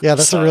is. Yeah,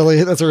 that's a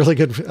really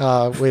good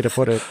way to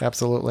put it.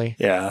 Absolutely.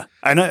 Yeah,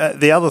 I know.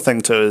 The other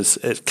thing too is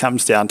it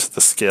comes down to the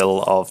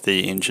skill of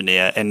the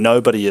engineer, and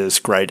nobody is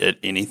great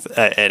at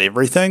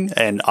everything.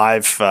 And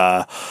I've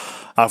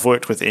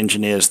worked with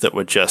engineers that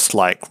were just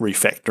like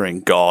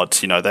refactoring gods.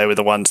 They were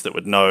the ones that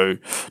would know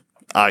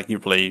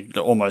arguably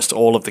almost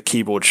all of the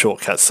keyboard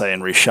shortcuts, say in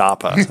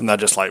ReSharper, and they're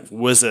just like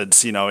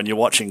wizards, and you're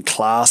watching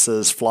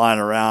classes flying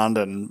around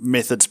and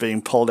methods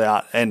being pulled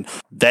out, and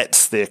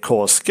that's their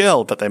core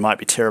skill, but they might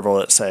be terrible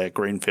at, say, a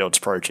Greenfields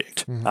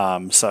project.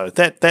 Mm-hmm. So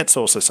that's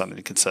also something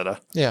to consider.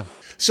 Yeah.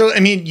 So,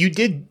 you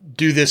did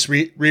do this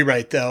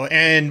rewrite, though,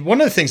 and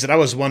one of the things that I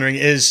was wondering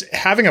is,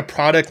 having a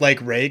product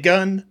like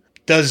Raygun,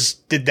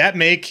 did that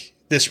make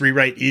this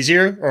rewrite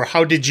easier, or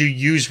how did you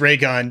use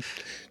Raygun?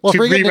 Well, if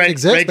Raygun didn't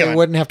exist, they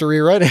wouldn't have to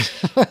rewrite it.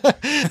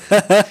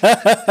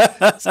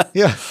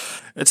 Yeah.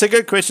 It's a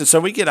good question. So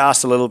we get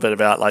asked a little bit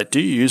about, like, do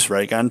you use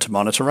Raygun to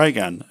monitor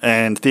Raygun?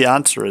 And the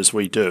answer is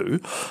we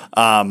do.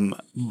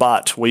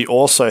 But we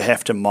also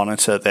have to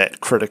monitor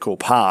that critical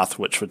path,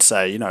 which would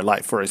say,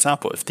 like, for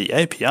example, if the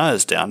API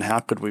is down,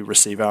 how could we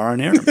receive our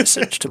own error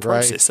message to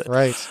process it?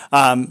 Right.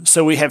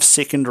 So we have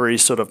secondary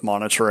sort of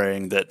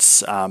monitoring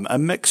that's a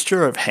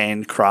mixture of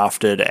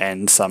handcrafted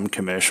and some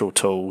commercial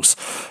tools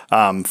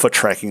for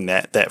tracking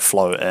that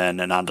flow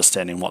in and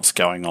understanding what's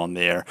going on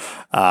there.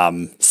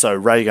 So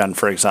Raygun,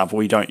 for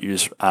example, we don't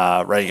use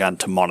Raygun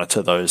to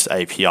monitor those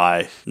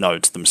API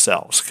nodes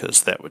themselves,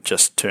 because that would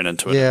just turn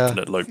into an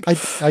infinite loop. I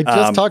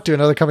just talked to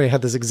another company that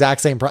had this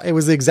exact same it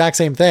was the exact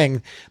same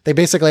thing. They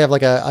basically have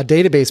like a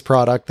database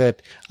product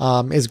that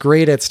is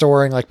great at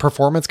storing like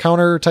performance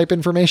counter type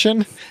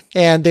information.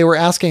 And they were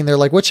asking, they're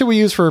like, what should we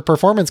use for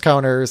performance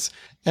counters?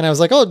 And I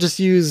was like, oh, just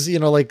use,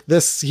 like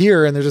this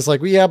here. And they're just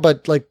like, well, yeah,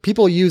 but like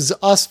people use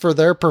us for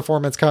their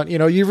performance count. You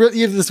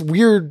have this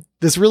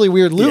really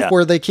weird loop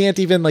where they can't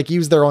even like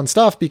use their own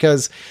stuff,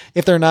 because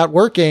if they're not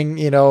working,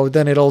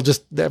 then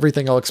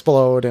everything will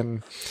explode.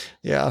 And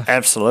yeah,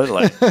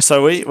 absolutely.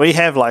 So we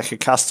have like a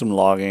custom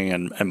logging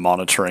and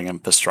monitoring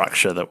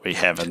infrastructure that we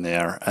have in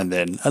there. And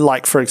then,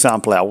 like, for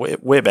example, our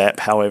web app,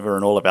 however,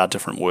 and all of our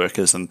different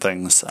workers and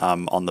things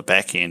on the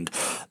back end,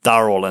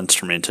 they're all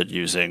instrumented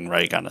using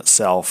Raygun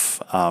itself.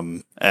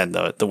 and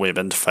the web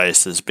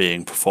interface is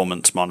being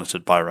performance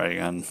monitored by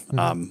Raygun,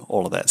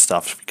 all of that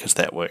stuff, because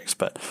that works.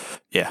 But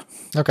yeah.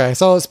 Okay.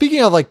 So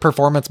speaking of like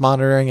performance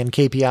monitoring and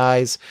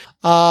KPIs,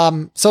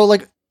 so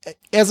like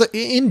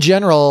in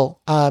general,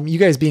 you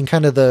guys being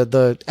kind of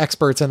the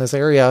experts in this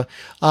area,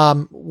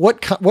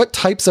 what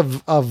types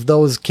of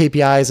those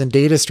KPIs and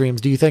data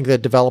streams do you think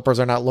that developers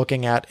are not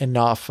looking at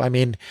enough? I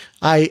mean,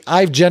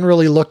 I've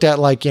generally looked at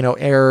like,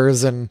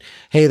 errors and,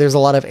 hey, there's a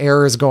lot of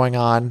errors going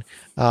on.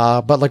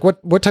 But like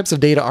what types of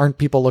data aren't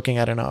people looking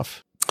at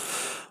enough?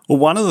 Well,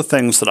 one of the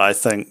things that I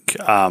think,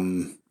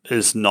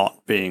 is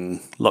not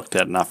being looked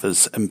at enough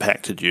is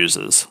impacted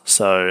users.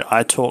 So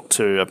I talk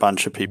to a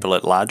bunch of people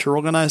at larger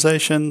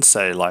organizations,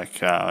 say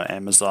like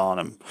Amazon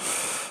and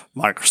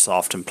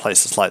Microsoft and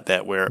places like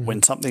that, where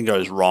when something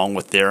goes wrong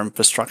with their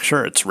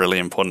infrastructure, it's really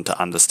important to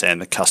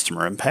understand the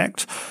customer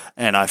impact.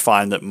 And I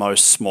find that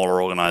most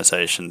smaller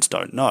organizations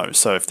don't know.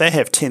 So if they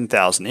have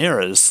 10,000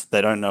 errors, they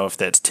don't know if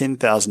that's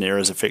 10,000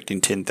 errors affecting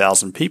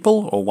 10,000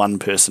 people or one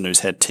person who's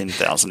had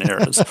 10,000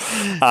 errors.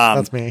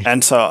 That's me.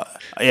 And so,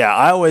 yeah,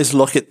 I always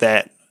look at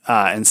that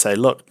and say,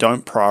 look,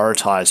 don't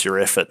prioritize your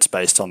efforts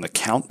based on the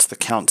count. The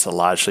counts are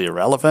largely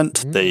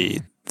irrelevant.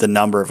 The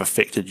number of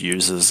affected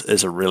users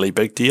is a really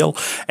big deal,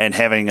 and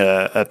having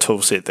a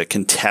tool set that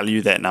can tell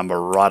you that number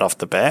right off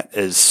the bat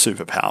is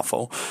super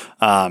powerful.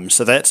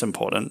 So that's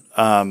important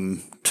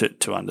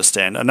to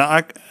understand. And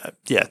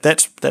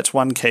that's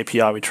one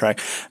KPI we track.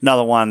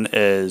 Another one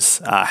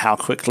is how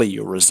quickly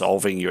you're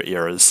resolving your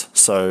errors.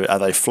 So are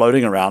they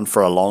floating around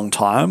for a long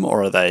time,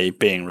 or are they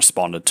being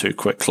responded to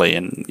quickly?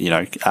 And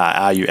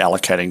are you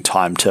allocating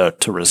time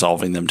to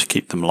resolving them to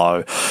keep them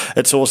low?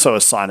 It's also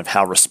a sign of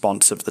how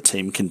responsive the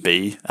team can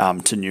be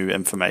to new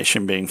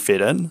information being fed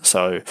in.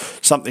 So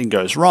something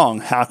goes wrong,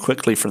 how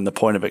quickly from the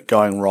point of it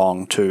going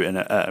wrong to an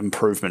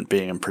improvement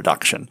being in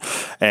production.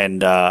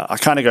 And I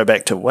kind of go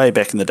back to way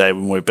back in the day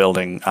when we were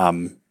building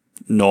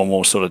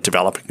normal sort of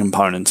developing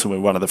components, and we're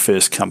one of the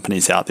first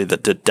companies out there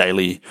that did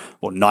daily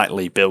or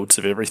nightly builds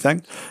of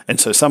everything. And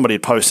so somebody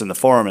would post in the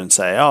forum and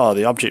say, oh,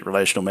 the object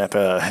relational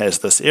mapper has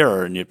this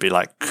error, and you'd be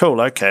like, cool,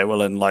 okay,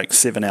 well in like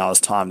 7 hours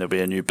time there'll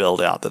be a new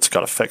build out that's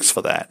got a fix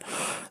for that.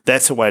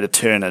 That's a way to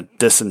turn a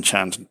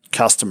disenchanted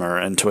customer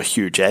into a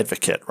huge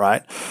advocate,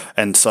 right?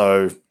 And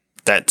so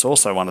that's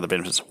also one of the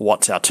benefits.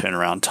 What's our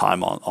turnaround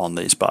time on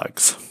these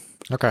bugs?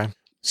 Okay.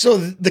 So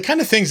the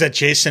kind of things that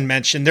Jason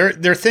mentioned,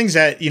 they're things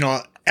that,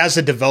 as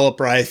a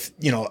developer,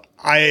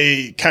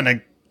 I kind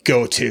of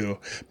go to.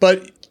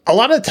 But a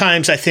lot of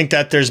times I think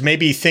that there's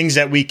maybe things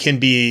that we can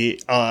be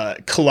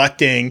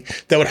collecting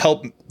that would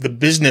help the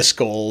business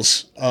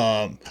goals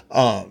of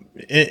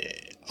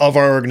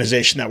our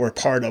organization that we're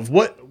part of.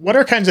 What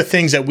are kinds of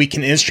things that we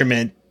can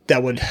instrument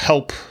that would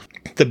help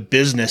the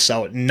business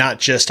out, not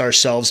just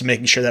ourselves,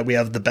 making sure that we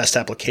have the best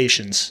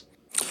applications?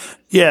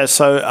 Yeah,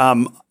 so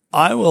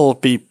I will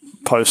be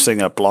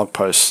posting a blog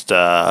post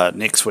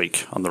next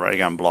week on the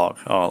Raygun blog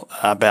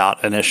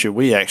about an issue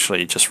we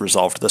actually just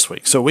resolved this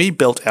week. So we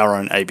built our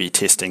own A/B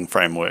testing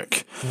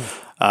framework,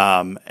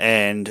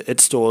 and it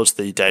stores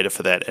the data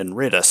for that in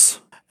Redis.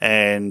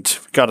 And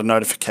we got a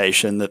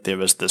notification that there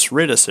was this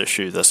Redis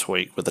issue this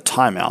week with a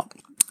timeout,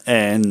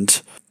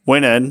 and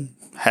went in,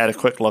 had a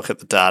quick look at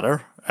the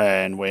data,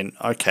 and went,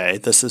 okay,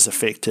 this has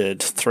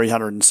affected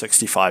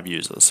 365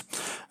 users.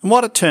 And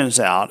what it turns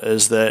out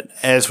is that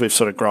as we've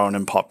sort of grown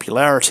in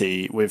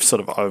popularity, we've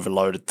sort of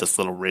overloaded this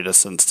little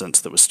Redis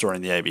instance that was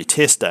storing the A/B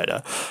test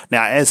data.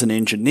 Now, as an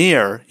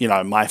engineer,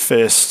 my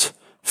first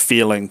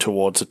feeling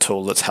towards a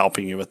tool that's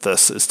helping you with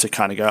this is to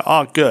kind of go,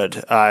 oh,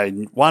 good. I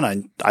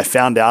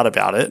found out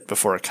about it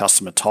before a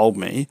customer told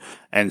me.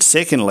 And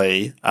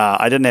secondly,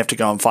 I didn't have to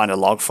go and find a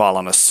log file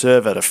on a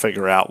server to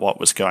figure out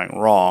what was going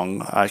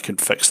wrong. I could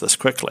fix this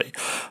quickly.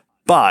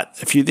 But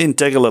if you then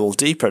dig a little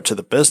deeper to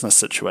the business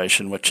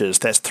situation, which is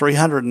that's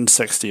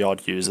 360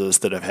 odd users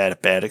that have had a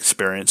bad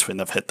experience when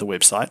they've hit the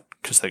website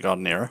because they got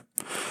an error.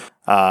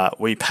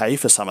 We pay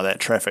for some of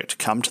that traffic to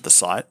come to the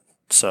site.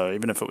 So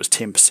even if it was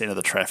 10% of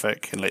the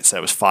traffic, and let's say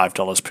it was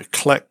 $5 per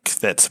click,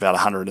 that's about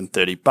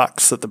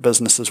 $130 that the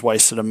business has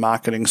wasted in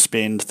marketing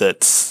spend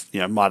that's,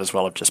 might as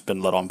well have just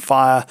been lit on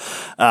fire.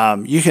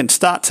 You can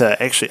start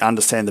to actually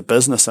understand the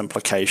business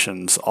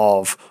implications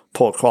of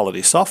poor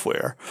quality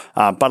software.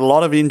 But a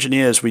lot of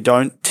engineers, we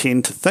don't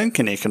tend to think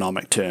in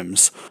economic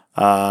terms.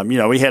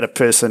 We had a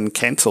person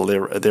cancel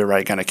their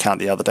Raygun account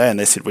the other day, and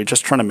they said, we're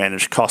just trying to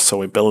manage costs, so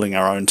we're building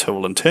our own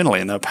tool internally,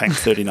 and they're paying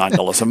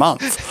 $39 a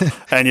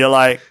month. And you're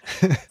like,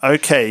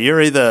 okay,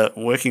 you're either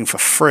working for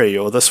free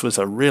or this was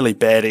a really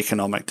bad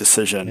economic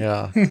decision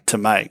to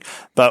make.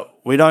 But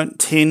we don't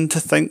tend to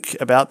think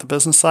about the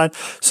business side.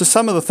 So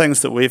some of the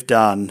things that we've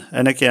done,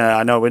 and again,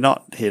 I know we're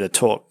not here to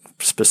talk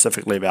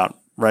specifically about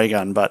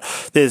Raygun, but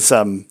there's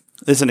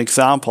an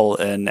example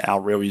in our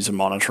real user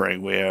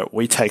monitoring where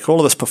we take all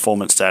of this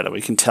performance data.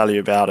 We can tell you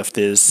about if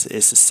there's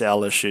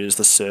SSL issues,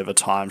 the server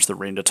times, the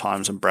render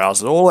times in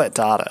browsers, all that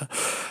data.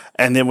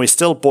 And then we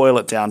still boil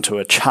it down to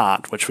a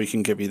chart, which we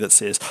can give you that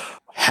says,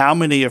 how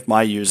many of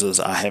my users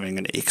are having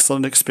an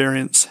excellent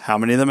experience, how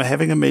many of them are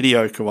having a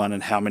mediocre one,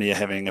 and how many are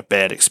having a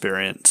bad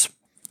experience.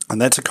 And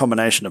that's a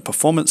combination of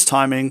performance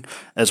timing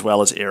as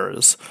well as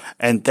errors.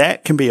 And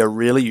that can be a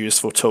really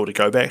useful tool to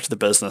go back to the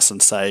business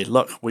and say,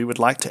 look, we would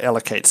like to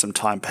allocate some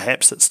time.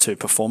 Perhaps it's to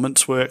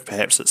performance work,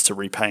 perhaps it's to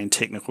repaying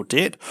technical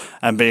debt,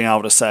 and being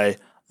able to say,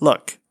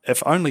 look,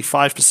 if only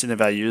 5%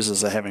 of our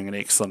users are having an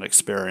excellent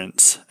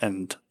experience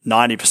and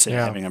 90%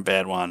 are having a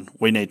bad one,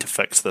 we need to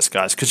fix this,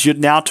 guys. Because you're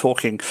now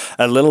talking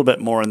a little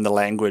bit more in the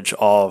language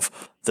of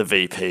the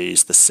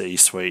VPs, the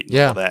C-suite, and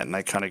all that. And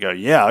they kind of go,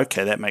 yeah,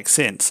 okay, that makes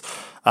sense.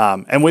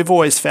 And we've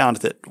always found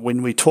that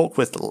when we talk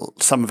with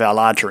some of our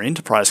larger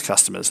enterprise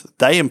customers,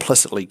 they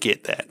implicitly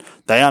get that.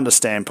 They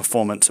understand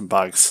performance and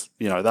bugs.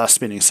 You know, they're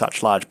spending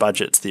such large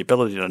budgets. The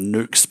ability to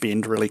nuke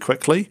spend really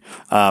quickly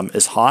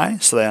is high,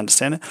 so they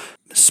understand it.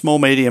 Small,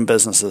 medium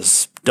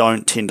businesses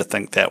don't tend to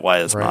think that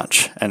way as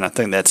much. And I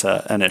think that's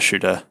an issue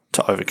to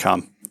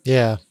overcome.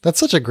 Yeah, that's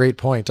such a great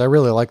point. I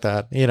really like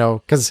that, you know,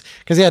 because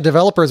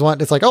developers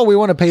it's like, oh, we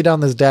want to pay down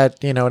this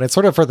debt, you know, and it's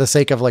sort of for the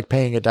sake of like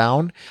paying it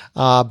down.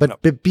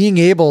 But being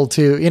able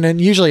to, you know, and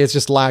usually it's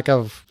just lack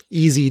of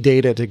easy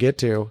data to get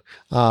to.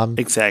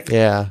 Exactly.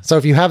 Yeah. So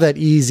if you have that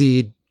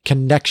easy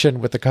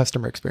connection with the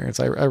customer experience,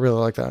 I really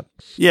like that.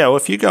 Yeah. Well,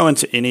 if you go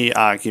into any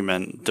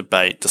argument,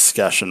 debate,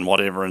 discussion,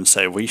 whatever, and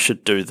say, we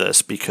should do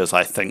this because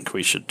I think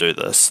we should do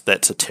this,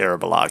 that's a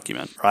terrible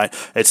argument, right?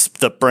 It's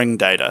the bring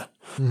data.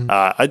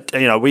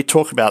 Mm-hmm. We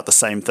talk about the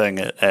same thing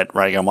at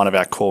Raygun. One of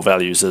our core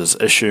values is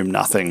assume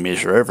nothing,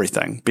 measure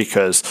everything.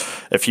 Because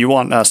if you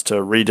want us to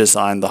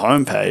redesign the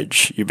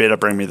homepage, you better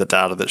bring me the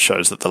data that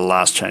shows that the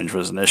last change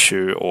was an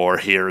issue, or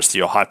here is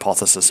your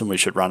hypothesis, and we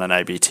should run an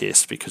A/B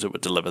test because it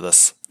would deliver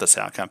this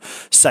outcome.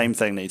 Same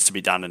thing needs to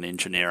be done in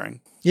engineering.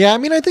 Yeah, I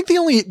mean, I think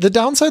the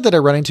downside that I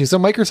run into, so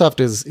Microsoft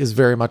is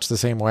very much the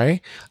same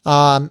way,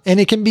 and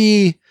it can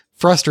be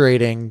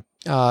frustrating.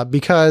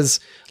 Because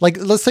like,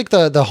 let's take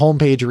the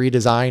homepage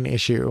redesign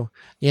issue.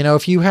 You know,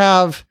 if you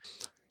have,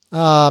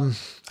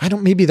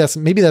 maybe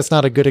that's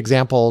not a good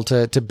example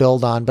to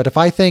build on, but if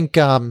I think,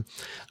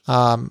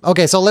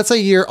 okay, so let's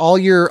say all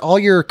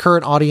your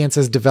current audience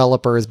is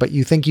developers, but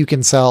you think you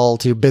can sell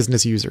to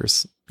business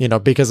users, you know,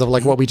 because of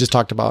like what we just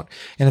talked about.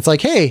 And it's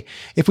like, hey,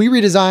 if we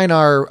redesign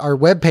our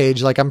web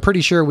page, like I'm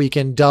pretty sure we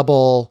can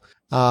double,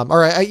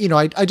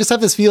 I just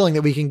have this feeling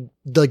that we can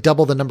like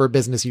double the number of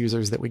business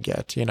users that we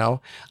get, you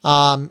know?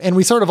 And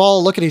we sort of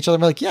all look at each other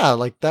and we're like, yeah,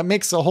 like that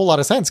makes a whole lot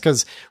of sense.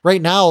 Cause right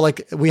now,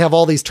 like we have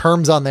all these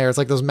terms on there. It's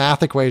like those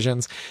math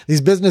equations. These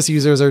business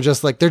users are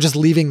just like, they're just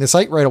leaving the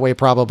site right away,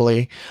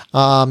 probably.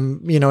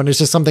 And it's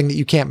just something that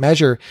you can't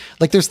measure.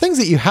 Like there's things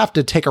that you have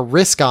to take a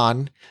risk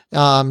on,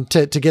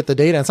 to get the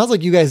data. And it sounds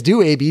like you guys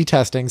do A/B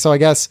testing. So I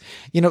guess,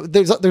 you know,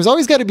 there's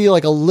always got to be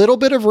like a little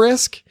bit of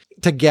risk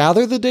to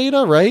gather the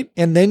data, right?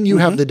 And then you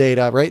have the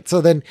data, right?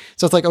 So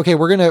it's like, okay,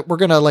 we're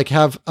gonna like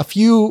have a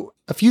few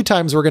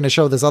times we're gonna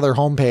show this other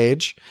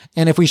homepage,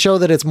 and if we show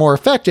that it's more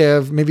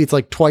effective, maybe it's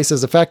like twice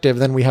as effective,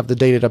 then we have the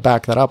data to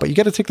back that up. But you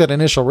got to take that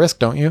initial risk,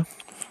 don't you?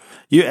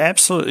 You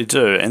absolutely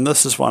do, and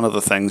this is one of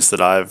the things that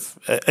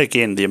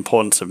the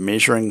importance of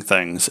measuring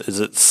things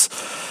is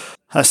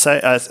I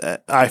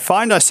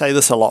find I say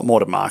this a lot more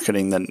to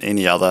marketing than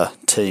any other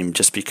team,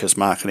 just because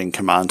marketing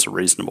commands a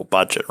reasonable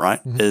budget, right?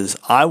 Mm-hmm. Is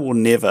I will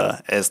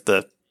never, as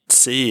the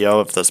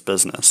CEO of this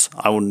business,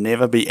 I will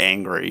never be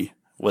angry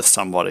with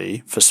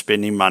somebody for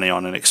spending money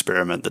on an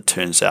experiment that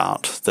turns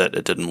out that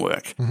it didn't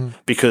work. Mm-hmm.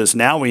 Because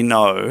now we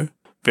know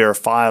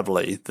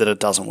verifiably that it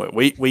doesn't work.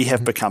 We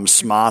have become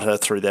smarter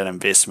through that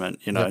investment,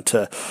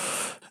 to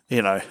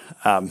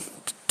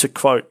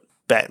quote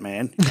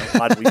Batman,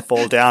 why do we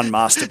fall down,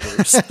 Master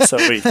Bruce, so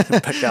we can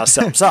pick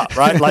ourselves up,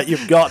 right? Like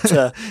you've got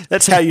to,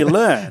 that's how you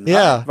learn,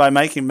 right? By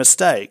making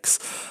mistakes.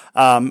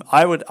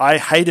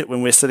 I hate it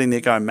when we're sitting there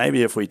going,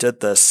 maybe if we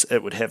did this,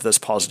 it would have this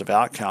positive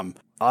outcome.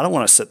 I don't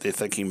want to sit there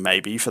thinking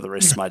maybe for the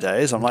rest of my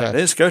days. I'm like,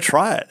 let's go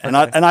try it. And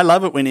I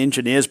love it when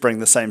engineers bring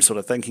the same sort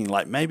of thinking,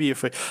 like maybe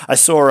I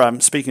saw,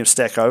 speaking of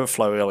Stack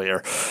Overflow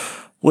earlier,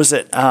 was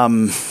it,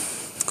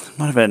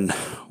 might have been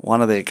one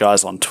of their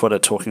guys on Twitter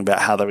talking about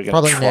how they were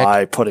going to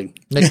try putting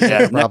Nick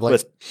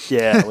with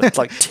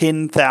like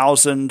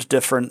 10,000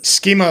 different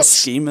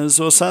schemas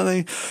or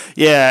something.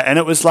 Yeah, and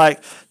it was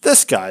like,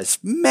 this guy's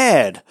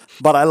mad.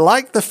 But I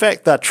like the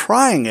fact they're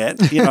trying it,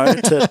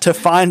 to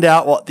find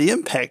out what the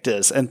impact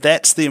is. And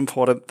that's the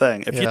important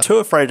thing. If you're too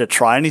afraid to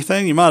try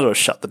anything, you might as well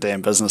shut the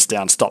damn business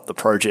down, stop the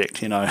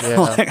project,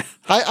 Yeah.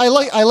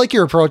 I like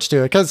your approach to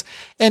it because,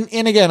 and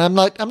again, I'm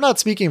not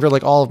speaking for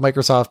like all of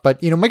Microsoft, but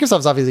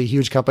Microsoft's obviously a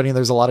huge company and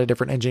there's a lot of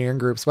different engineering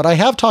groups, but I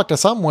have talked to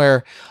some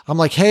where I'm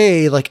like,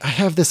 hey, like I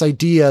have this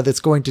idea that's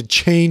going to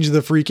change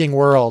the freaking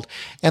world.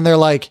 And they're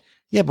like,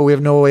 yeah, but we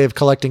have no way of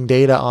collecting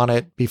data on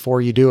it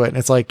before you do it. And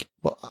it's like,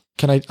 well,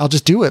 I'll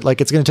just do it.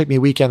 Like, it's going to take me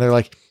a weekend. They're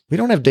like, we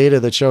don't have data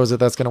that shows that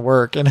that's going to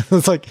work. And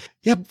it's like,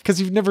 yeah,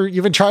 because you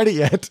haven't tried it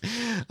yet.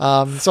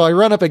 So I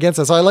run up against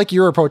that. So I like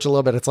your approach a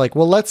little bit. It's like,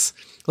 well, let's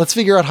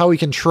figure out how we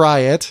can try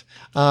it,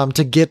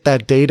 to get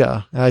that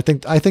data. And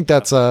I think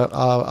that's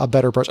a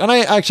better approach. And I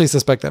actually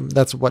suspect that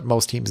that's what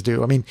most teams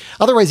do. I mean,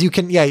 otherwise you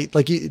can,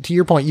 to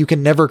your point, you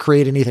can never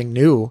create anything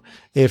new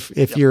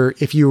if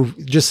you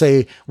just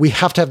say, we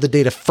have to have the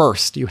data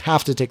first. You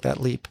have to take that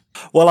leap.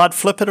 Well, I'd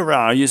flip it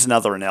around. I'll use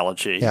another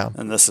analogy,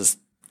 and this is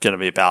going to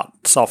be about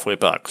software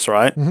bugs,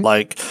 right? Mm-hmm.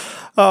 Like,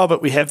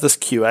 but we have this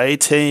QA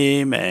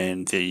team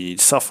and the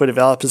software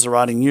developers are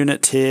writing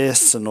unit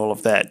tests and all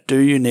of that. Do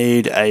you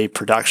need a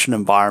production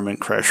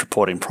environment crash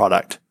reporting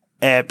product?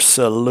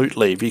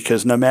 Absolutely,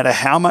 because no matter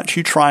how much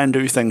you try and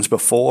do things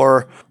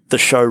before the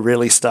show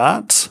really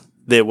starts,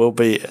 there will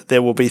be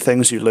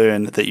things you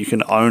learn that you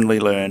can only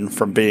learn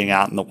from being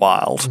out in the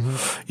wild,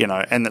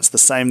 and it's the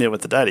same there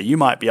with the data. You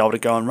might be able to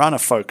go and run a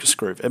focus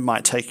group. It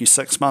might take you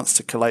 6 months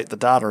to collate the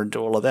data and do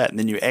all of that. And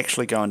then you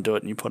actually go and do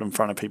it and you put it in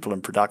front of people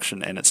in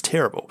production and it's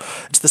terrible.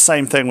 It's the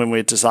same thing when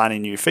we're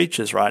designing new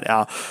features, right?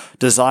 Our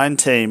design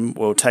team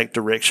will take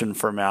direction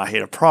from our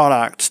head of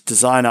product,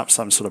 design up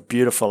some sort of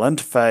beautiful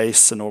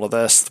interface and all of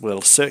this.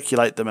 We'll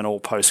circulate them and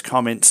all post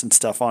comments and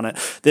stuff on it.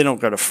 Then it'll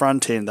go to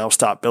front end. They'll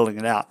start building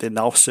it out. Then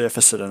they'll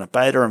surface it in a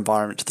beta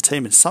environment to the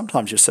team. And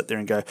sometimes you'll sit there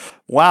and go,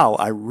 wow,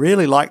 I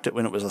really liked it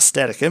when it was a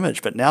static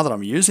image, but now that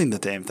I'm using the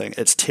damn thing,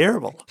 it's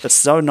terrible. It's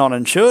so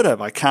non-intuitive.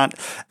 I can't.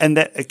 And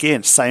that,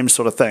 again, same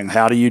sort of thing.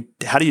 How do you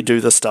do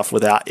this stuff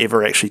without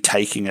ever actually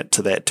taking it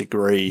to that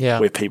degree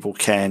where people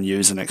can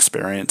use and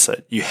experience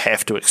it? You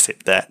have to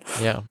accept that.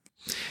 Yeah.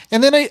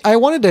 And then I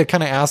wanted to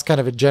kind of ask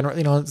kind of a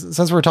general,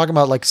 since we're talking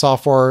about like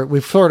software,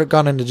 we've sort of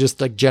gone into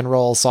just like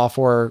general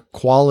software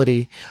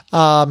quality.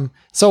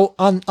 So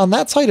on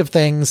that side of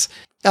things,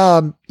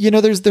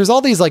 there's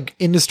all these like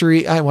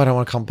industry, I don't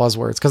want to call them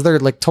buzzwords because they're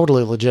like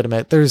totally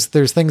legitimate. There's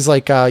things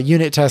like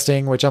unit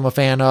testing, which I'm a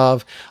fan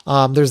of.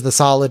 There's the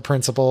solid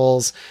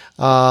principles.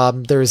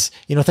 There's,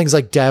 things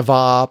like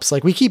DevOps.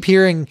 Like we keep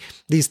hearing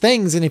these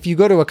things. And if you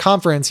go to a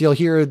conference, you'll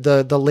hear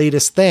the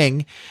latest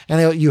thing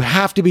and you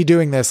have to be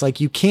doing this. Like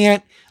you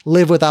can't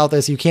live without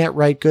this. You can't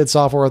write good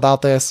software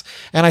without this.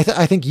 And I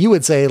think you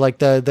would say like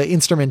the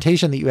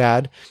instrumentation that you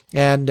had,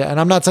 and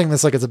I'm not saying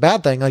this like it's a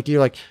bad thing. Like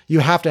you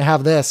have to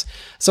have this.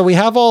 So we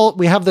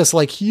have this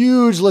like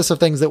huge list of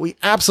things that we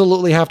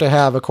absolutely have to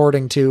have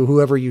according to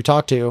whoever you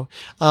talk to.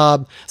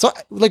 So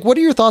like, what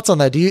are your thoughts on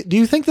that? Do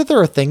you think that there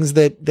are things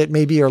that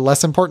maybe are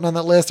less important on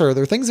that list, or are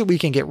there things that we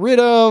can get rid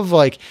of?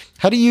 Like,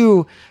 how do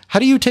you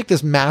take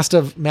this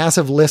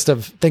massive list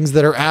of things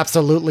that are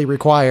absolutely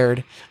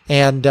required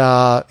and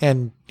that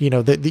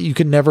you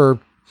can never,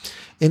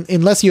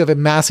 unless you have a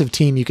massive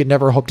team, you could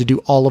never hope to do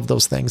all of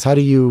those things. How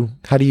do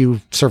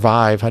you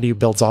survive? How do you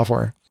build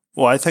software?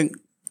 Well, I think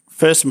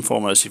first and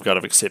foremost, you've got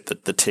to accept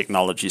that the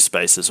technology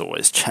space is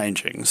always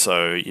changing.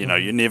 So,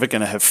 you're never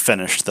going to have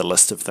finished the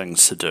list of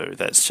things to do.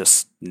 That's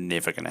just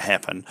never going to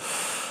happen.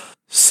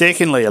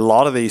 Secondly, a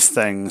lot of these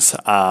things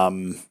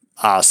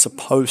are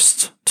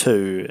supposed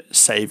to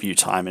save you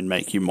time and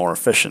make you more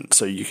efficient.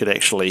 So you could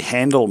actually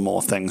handle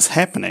more things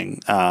happening,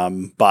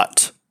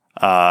 but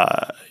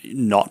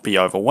not be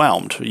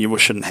overwhelmed. You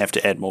shouldn't have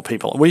to add more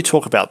people. We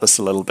talk about this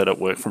a little bit at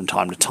work from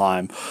time to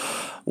time,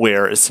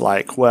 where it's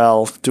like,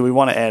 well, do we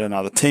want to add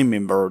another team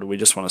member, or do we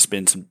just want to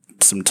spend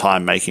some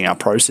time making our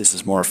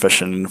processes more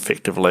efficient and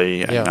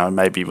effectively?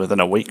 Maybe within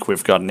a week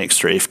we've got an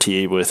extra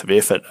FTE worth of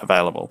effort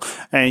available.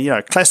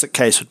 And classic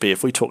case would be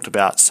if we talked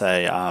about,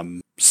 say,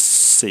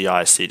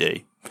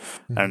 CI/CD.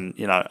 And,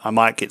 I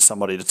might get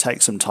somebody to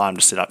take some time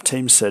to set up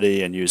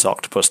TeamCity and use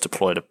Octopus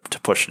Deploy to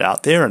push it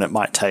out there. And it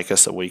might take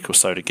us a week or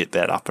so to get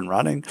that up and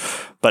running.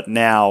 But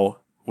now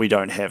we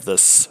don't have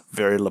this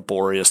very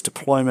laborious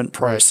deployment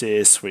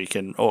process. Right. We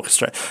can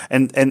orchestrate.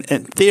 And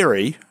in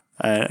theory,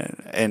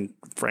 and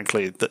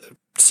frankly, the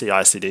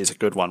CI/CD is a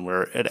good one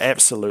where it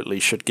absolutely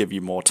should give you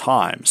more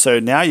time. So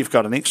now you've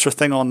got an extra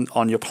thing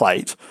on your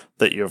plate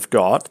that you've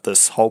got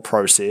this whole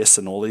process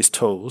and all these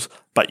tools,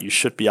 but you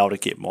should be able to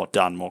get more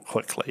done more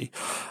quickly.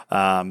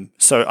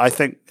 So I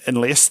think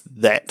unless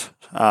that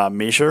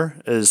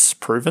measure is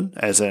proven,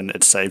 as in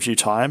it saves you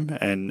time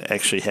and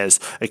actually has,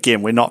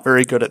 again, we're not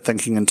very good at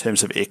thinking in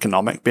terms of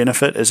economic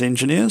benefit as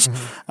engineers.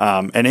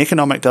 Mm-hmm. And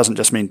economic doesn't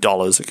just mean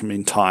dollars, it can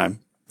mean time.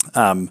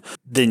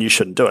 Then you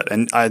shouldn't do it.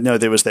 And I know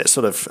there was that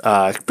sort of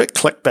bit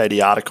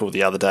clickbaity article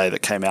the other day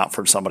that came out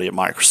from somebody at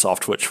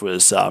Microsoft, which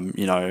was,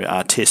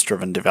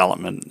 test-driven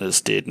development is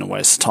dead and a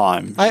waste of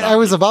time. I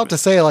was about to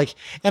say, like,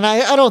 and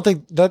I don't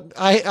think that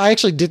I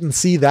actually didn't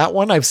see that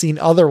one. I've seen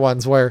other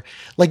ones where,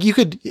 like, you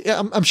could,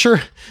 I'm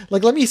sure,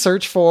 like, let me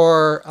search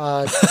for,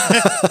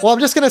 well, I'm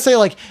just going to say,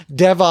 like,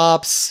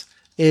 DevOps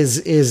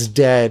is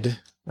dead.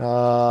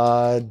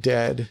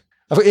 Dead.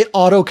 It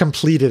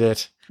auto-completed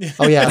it.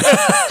 Oh, yeah.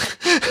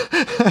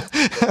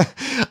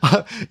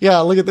 Yeah,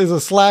 look at this, a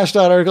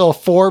Slashdot article, a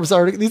Forbes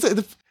article.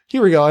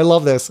 Here we go. I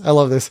love this.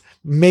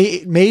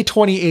 May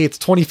 28th,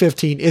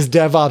 2015. Is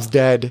DevOps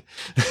dead?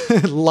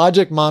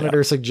 Logic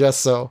Monitor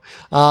suggests so.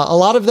 A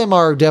lot of them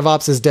are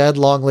DevOps is dead,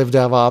 long live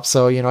DevOps.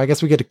 So, I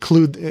guess we get to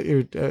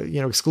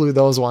exclude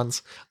those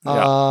ones.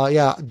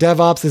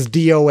 DevOps is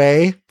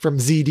DOA from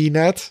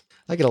ZDNet.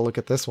 I got to look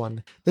at this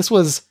one. This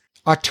was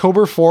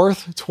October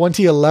 4th,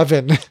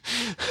 2011.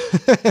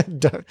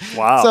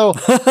 Wow.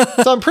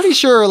 So I'm pretty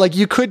sure like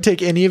you could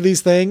take any of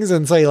these things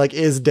and say like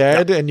is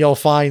dead and you'll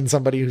find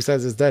somebody who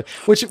says is dead,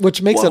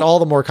 which makes it all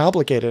the more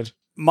complicated.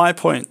 My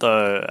point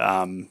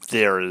though,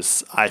 there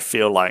is, I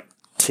feel like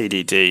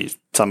TDD,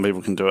 some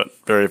people can do it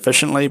very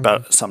efficiently,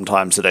 but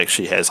sometimes it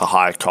actually has a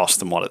higher cost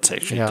than what it's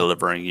actually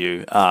delivering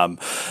you.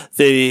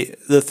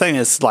 The thing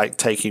is like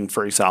taking,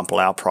 for example,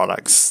 our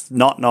products,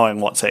 not knowing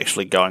what's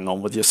actually going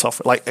on with your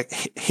software. Like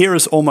here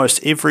is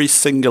almost every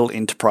single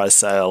enterprise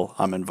sale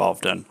I'm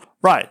involved in.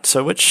 Right.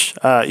 So which,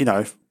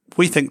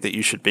 we think that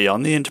you should be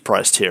on the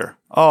enterprise tier.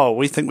 Oh,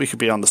 we think we could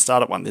be on the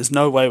startup one. There's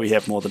no way we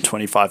have more than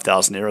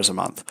 25,000 errors a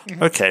month.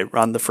 Okay,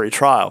 run the free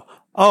trial.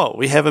 Oh,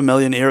 we have 1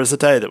 million errors a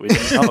day that we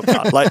didn't know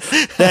about. Like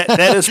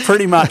that is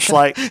pretty much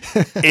like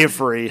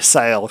every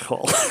sale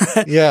call.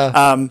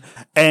 Yeah.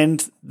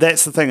 And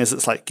that's the thing is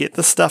it's like get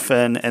the stuff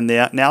in and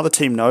now the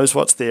team knows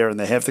what's there and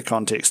they have the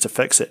context to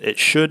fix it. It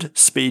should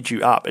speed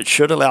you up. It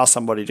should allow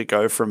somebody to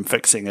go from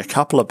fixing a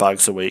couple of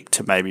bugs a week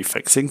to maybe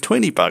fixing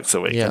 20 bugs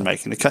a week and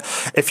making the cut.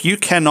 If you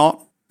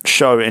cannot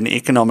show an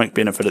economic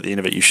benefit at the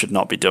end of it, you should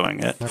not be doing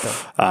it.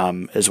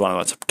 Okay. Is one of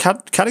those.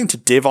 Cutting to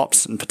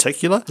DevOps in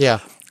particular. Yeah.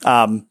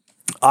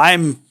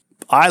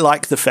 I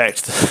like the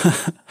fact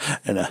that,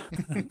 in a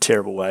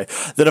terrible way,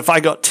 that if I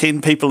got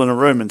 10 people in a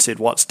room and said,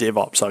 what's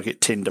DevOps, I'll get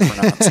 10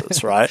 different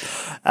answers, right?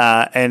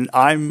 And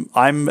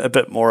I'm a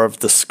bit more of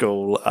the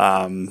school.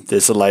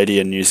 There's a lady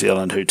in New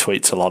Zealand who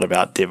tweets a lot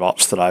about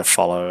DevOps that I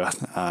follow,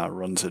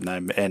 runs her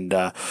name,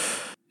 and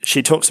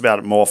she talks about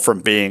it more from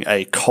being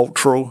a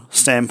cultural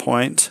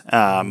standpoint,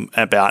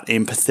 about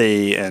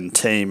empathy and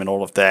team and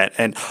all of that.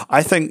 And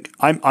I think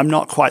I'm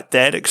not quite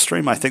that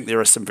extreme. I think there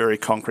are some very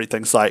concrete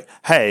things like,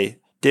 hey,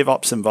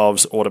 DevOps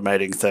involves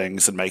automating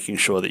things and making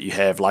sure that you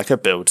have like a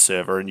build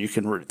server and you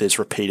can there's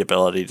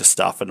repeatability to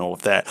stuff and all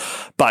of that.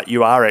 But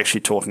you are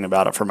actually talking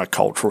about it from a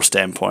cultural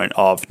standpoint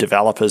of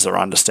developers are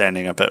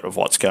understanding a bit of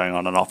what's going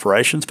on in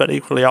operations, but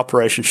equally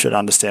operations should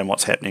understand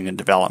what's happening in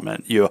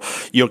development.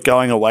 You're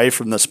going away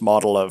from this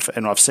model of,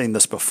 and I've seen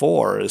this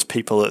before, is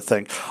people that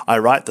think I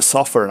write the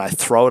software and I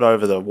throw it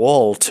over the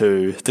wall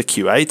to the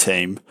QA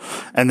team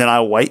and then I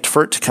wait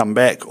for it to come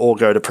back or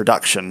go to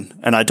production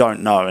and I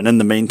don't know. And in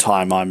the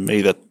meantime, I'm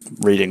either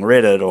reading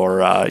Reddit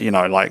or,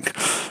 like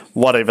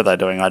whatever they're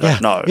doing, I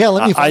don't know. Yeah,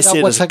 let me find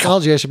out what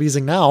technology I should be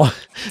using now.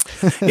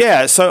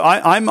 Yeah, so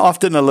I'm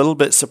often a little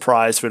bit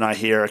surprised when I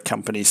hear a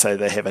company say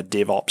they have a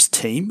DevOps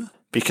team.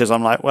 Because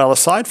I'm like, well,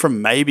 aside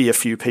from maybe a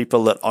few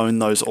people that own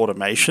those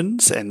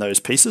automations and those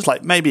pieces,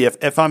 like maybe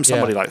if I'm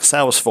somebody like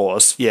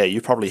Salesforce, you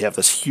probably have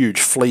this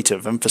huge fleet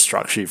of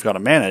infrastructure you've got to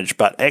manage.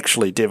 But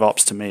actually,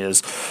 DevOps to me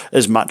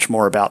is much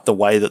more about the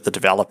way that the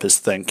developers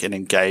think and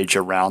engage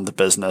around the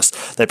business.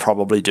 They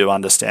probably do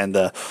understand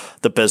the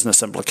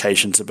business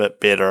implications a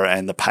bit better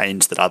and the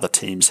pains that other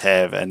teams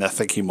have, and they're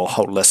thinking more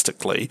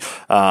holistically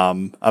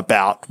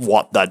about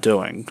what they're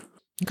doing.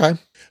 Okay.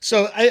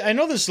 So I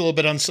know this is a little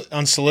bit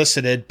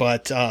unsolicited,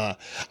 but I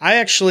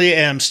actually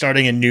am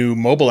starting a new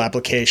mobile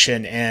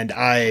application, and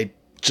I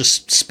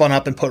just spun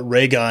up and put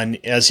Raygun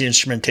as the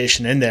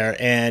instrumentation in there.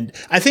 And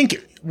I think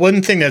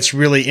one thing that's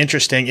really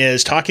interesting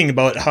is talking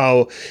about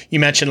how you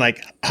mentioned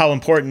like how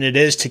important it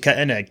is to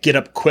kind of get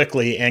up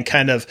quickly and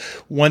kind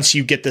of once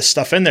you get this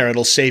stuff in there,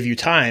 it'll save you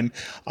time.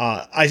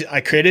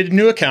 I created a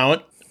new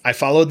account. I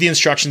followed the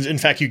instructions. In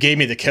fact, you gave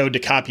me the code to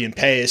copy and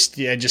paste.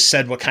 I just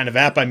said what kind of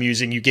app I'm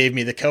using. You gave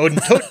me the code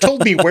and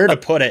told me where to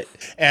put it.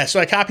 So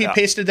I copy and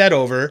pasted that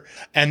over.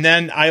 And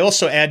then I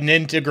also add an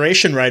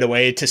integration right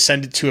away to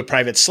send it to a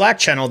private Slack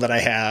channel that I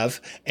have.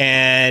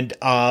 And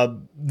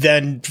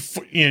then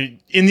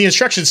in the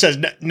instructions says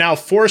now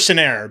force an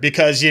error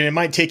because it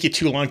might take you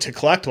too long to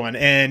collect one.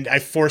 And I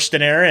forced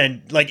an error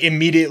and like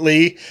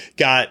immediately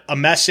got a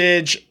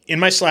message in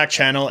my Slack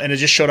channel, and it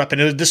just showed up,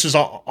 and this was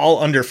all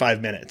under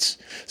 5 minutes.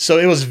 So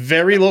it was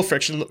very low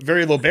friction,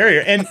 very low barrier.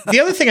 And the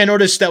other thing I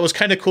noticed that was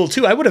kind of cool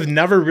too, I would have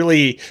never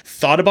really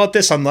thought about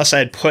this unless I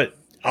had put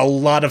a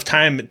lot of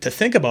time to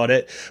think about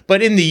it.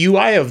 But in the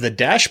UI of the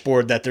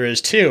dashboard that there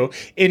is too,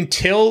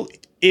 until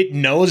it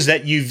knows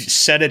that you've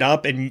set it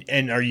up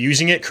and are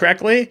using it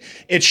correctly,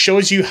 it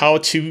shows you how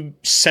to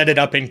set it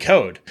up in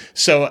code.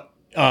 So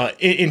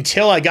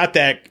until I got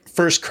that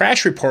first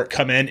crash report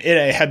come in,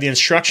 it had the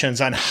instructions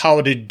on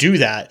how to do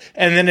that.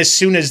 And then as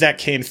soon as that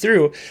came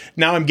through,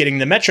 now I'm getting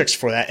the metrics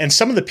for that. And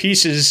some of the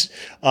pieces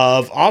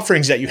of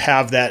offerings that you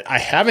have that I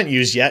haven't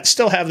used yet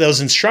still have those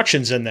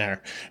instructions in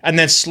there. And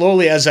then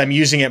slowly as I'm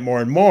using it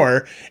more and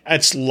more,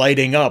 it's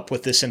lighting up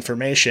with this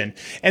information.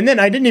 And then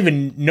I didn't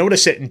even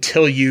notice it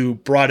until you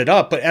brought it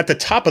up. But at the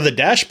top of the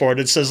dashboard,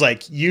 it says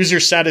like user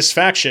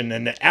satisfaction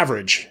and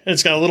average. And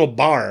it's got a little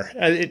bar,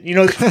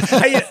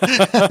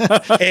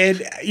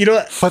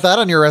 want that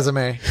on your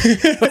resume.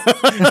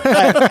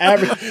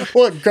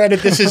 Well, granted,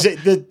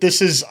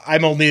 this is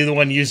I'm only the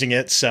one using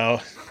it, so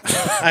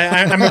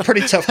I'm a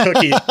pretty tough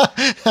cookie.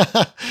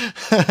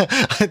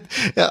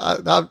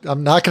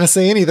 I'm not going to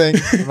say anything.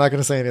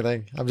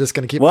 I'm just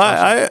going to keep. Well,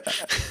 I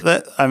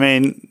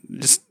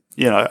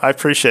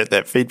appreciate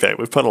that feedback.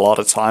 We've put a lot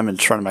of time in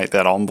trying to make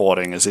that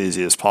onboarding as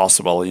easy as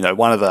possible.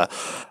 One of the,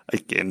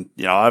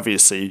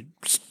 obviously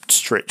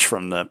stretch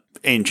from the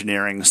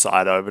engineering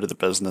side over to the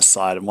business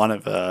side, and one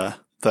of the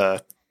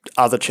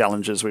other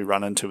challenges we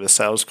run into with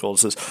sales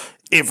calls is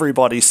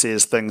everybody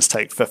says things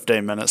take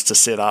 15 minutes to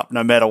set up,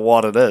 no matter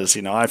what it is.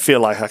 I feel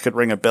like I could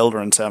ring a builder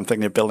and say, I'm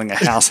thinking of building a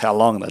house. How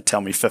long? They'd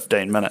tell me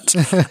 15 minutes.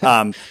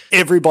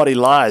 Everybody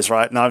lies,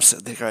 right? And I've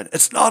said, they're going,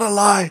 it's not a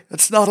lie.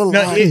 It's not a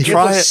lie.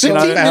 Try it. 15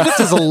 minutes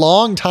is a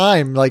long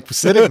time, like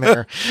sitting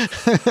there.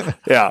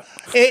 Yeah.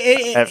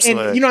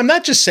 Absolutely. And, I'm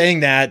not just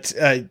saying that,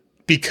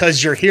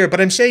 because you're here, but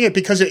I'm saying it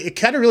because it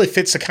kind of really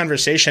fits the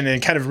conversation and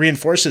kind of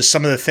reinforces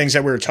some of the things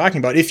that we were talking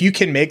about. If you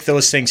can make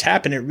those things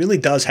happen, it really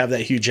does have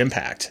that huge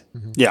impact.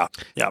 Mm-hmm. Yeah.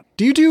 Yeah.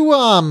 Do you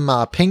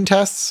do ping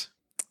tests?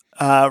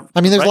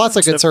 There's lots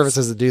of good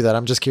services that do that.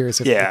 I'm just curious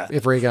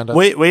if Raygun does.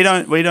 We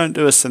don't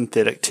do a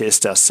synthetic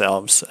test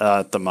ourselves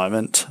at the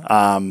moment.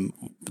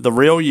 The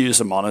real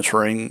user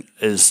monitoring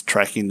is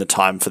tracking the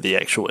time for the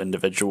actual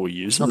individual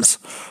users.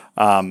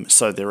 Okay.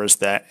 So there is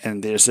that,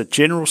 and there's a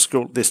general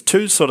school. There's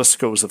two sort of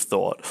schools of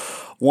thought.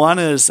 One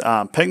is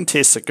ping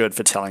tests are good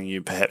for telling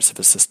you perhaps if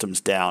a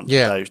system's down.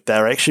 Yeah,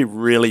 they're actually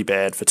really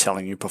bad for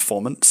telling you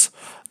performance.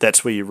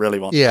 That's where you really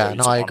want. Yeah,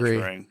 no, I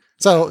agree.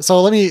 So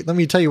let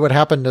me tell you what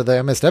happened to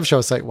the MS Dev Show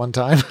site one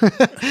time.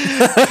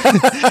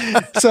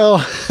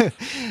 So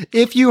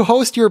if you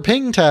host your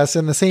ping test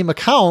in the same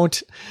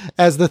account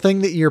as the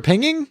thing that you're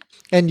pinging,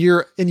 and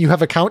you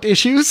have account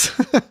issues,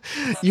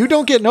 you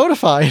don't get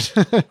notified.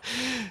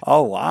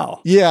 Oh,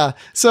 wow. Yeah.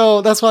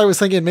 So that's why I was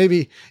thinking maybe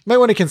you might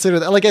want to consider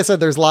that. Like I said,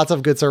 there's lots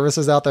of good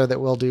services out there that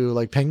will do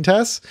like ping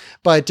tests,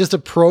 but just a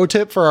pro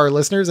tip for our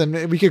listeners,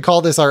 and we could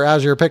call this our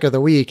Azure pick of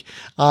the week.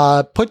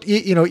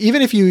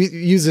 Even if you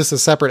use this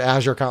as separate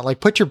Azure account, like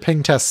put your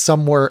ping test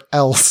somewhere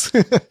else,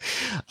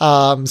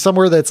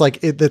 somewhere that's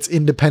that's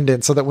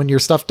independent, so that when your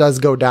stuff does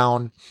go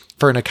down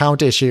for an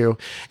account issue.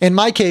 In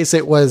my case,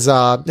 it was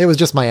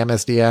just my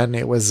MSDN.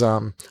 It was,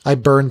 I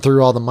burned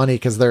through all the money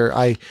because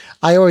I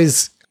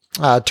always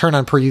turn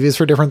on previews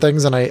for different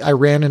things. And I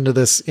ran into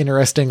this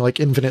interesting,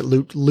 like infinite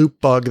loop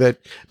bug that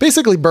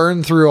basically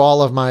burned through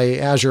all of my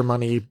Azure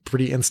money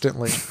pretty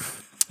instantly.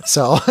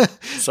 So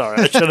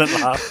sorry, I shouldn't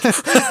laugh.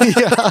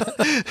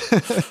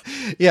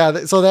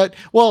 Yeah. So that,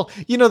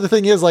 the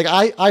thing is, like,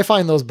 I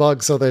find those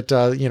bugs so that,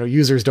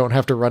 users don't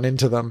have to run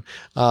into them.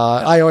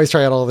 I always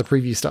try out all the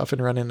preview stuff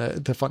and run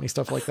into funny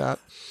stuff like that.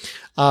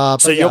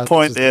 So your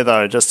point there,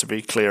 though, just to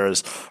be clear,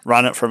 is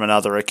run it from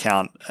another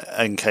account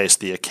in case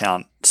the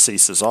account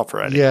ceases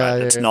operating. Yeah,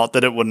 right? It's not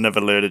that it wouldn't have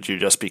alerted you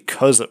just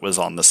because it was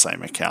on the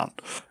same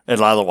account.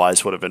 It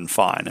otherwise would have been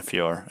fine if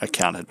your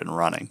account had been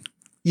running.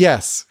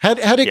 Yes. Had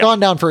it gone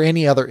down for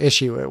any other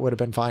issue, it would have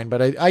been fine.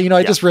 But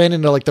I just ran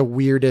into like the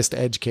weirdest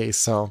edge case.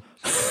 So,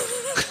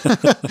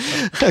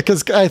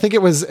 because I think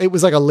it was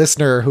like a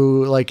listener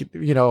who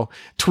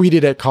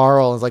tweeted at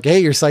Carl and was like, "Hey,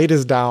 your site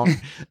is down."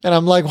 And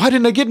I'm like, "Why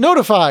didn't I get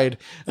notified?"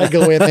 I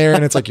go in there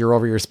and it's like, "You're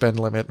over your spend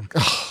limit."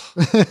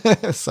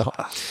 So,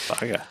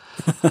 okay.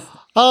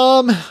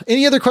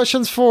 Any other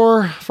questions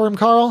for him,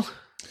 Carl?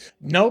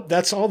 Nope.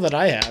 That's all that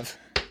I have.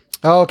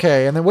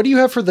 Okay, and then what do you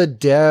have for the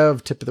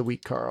dev tip of the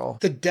week, Carl?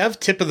 The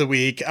dev tip of the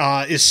week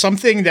is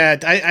something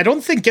that I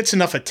don't think gets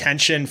enough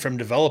attention from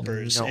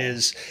developers. No.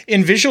 Is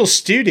in Visual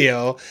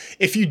Studio,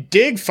 if you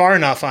dig far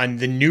enough on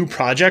the new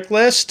project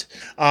list,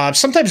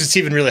 sometimes it's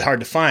even really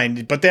hard to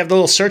find, but they have the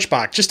little search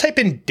box. Just type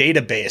in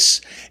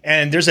database,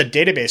 and there's a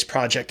database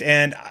project,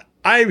 and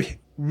I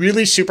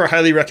really super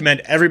highly recommend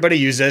everybody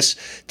use this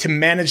to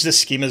manage the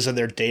schemas of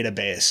their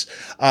database.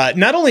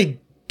 Not only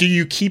do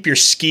you keep your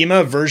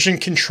schema version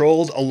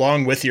controlled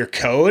along with your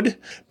code,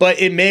 but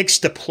it makes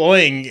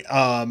deploying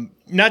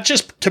not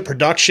just to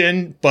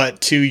production, but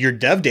to your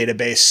dev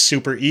database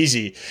super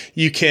easy.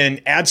 You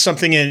can add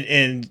something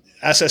in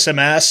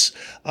SSMS,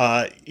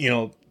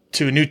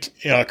 to a new,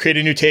 create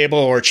a new table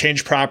or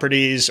change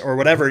properties or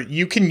whatever.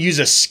 You can use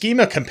a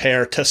schema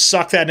compare to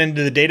suck that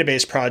into the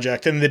database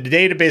project, and the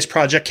database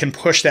project can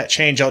push that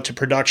change out to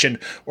production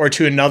or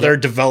to another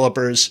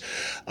developer's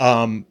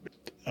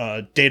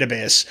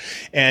database.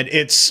 And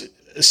it's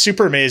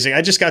super amazing.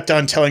 I just got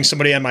done telling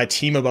somebody on my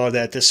team about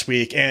that this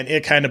week, and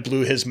it kind of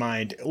blew his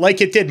mind,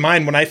 like it did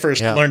mine when I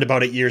first learned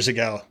about it years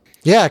ago.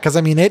 Yeah, because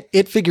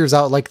it figures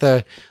out like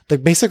the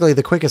basically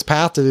the quickest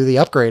path to do the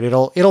upgrade.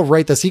 It'll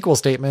write the SQL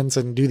statements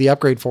and do the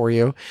upgrade for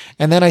you.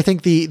 And then I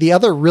think the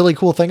other really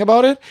cool thing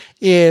about it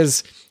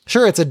is,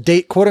 sure, it's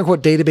a quote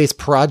unquote database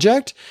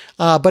project,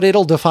 but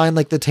it'll define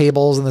like the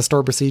tables and the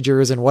stored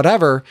procedures and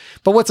whatever.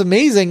 But what's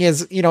amazing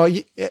is,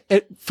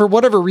 for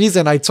whatever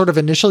reason, I sort of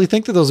initially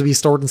think that those would be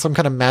stored in some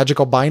kind of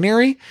magical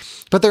binary,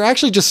 but they're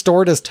actually just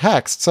stored as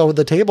text. So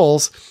the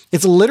tables,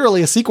 it's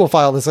literally a SQL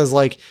file that says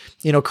like,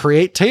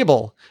 create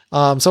table.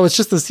 So it's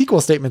just the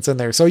SQL statements in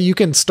there. So you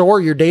can store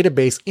your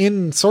database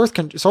in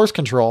source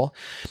control.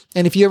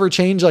 And if you ever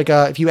change,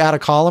 if you add a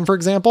column, for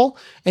example,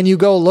 and you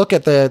go look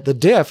at the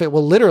diff, it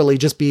will literally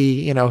just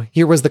be,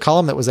 here was the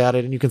column that was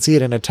added, and you can see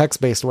it in a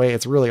text-based way.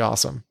 It's really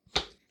awesome.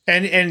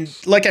 And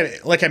like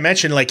I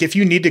mentioned, like if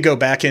you need to go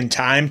back in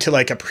time to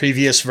like a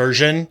previous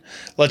version,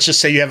 let's just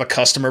say you have a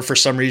customer for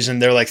some reason,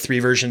 they're like 3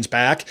 versions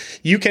back,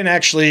 you can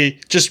actually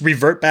just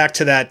revert back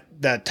to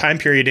that time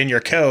period in your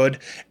code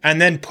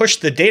and then push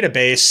the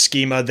database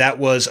schema that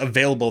was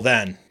available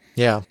then.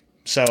 Yeah.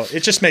 So it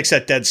just makes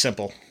that dead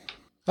simple.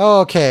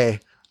 Okay.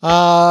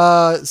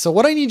 So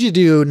what I need you to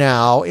do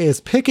now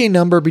is pick a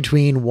number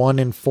between 1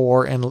 and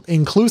 4 and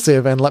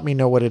inclusive and let me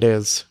know what it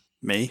is.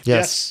 Me?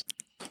 Yes.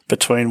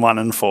 Between 1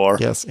 and 4.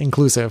 Yes,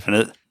 inclusive.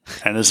 And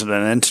is it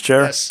an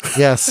integer? Yes.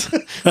 Yes.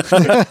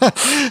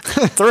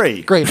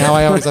 3. Great. Now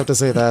I always have to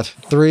say that.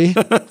 3.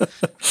 What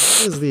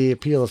is the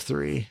appeal of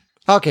 3?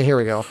 Okay, here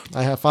we go.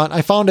 I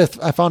found a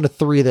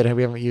 3 that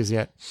we haven't used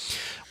yet.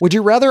 Would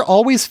you rather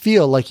always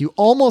feel like you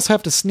almost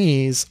have to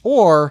sneeze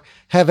or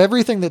have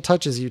everything that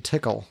touches you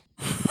tickle?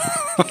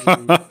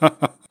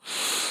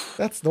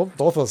 Both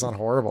of those sound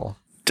horrible.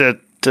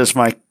 Does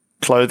my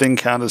clothing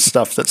count as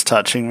stuff that's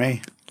touching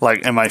me?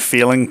 Like, am I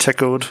feeling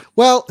tickled?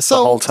 Well, the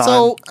whole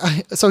time?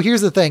 So here's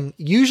the thing.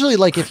 Usually,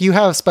 like if you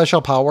have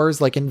special powers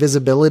like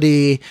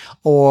invisibility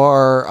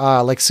or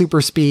like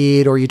super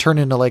speed, or you turn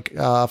into like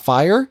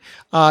fire,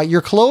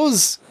 your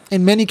clothes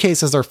in many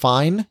cases are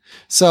fine.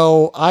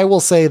 So I will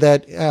say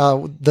that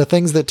the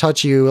things that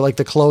touch you, like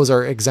the clothes,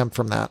 are exempt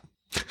from that.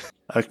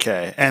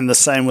 Okay, and the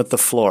same with the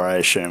floor, I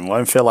assume.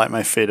 Won't feel like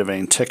my feet are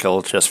being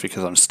tickled just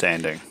because I'm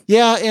standing.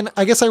 Yeah, and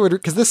I guess I would,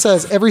 because this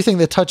says everything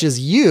that touches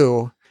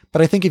you.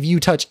 But I think if you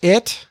touch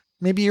it,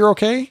 maybe you're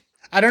okay.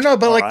 I don't know,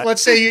 but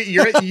let's say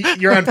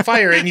you're on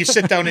fire and you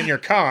sit down in your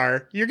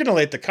car, you're going to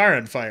light the car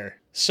on fire.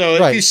 So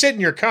if you sit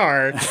in your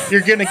car, you're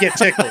going to get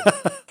tickled.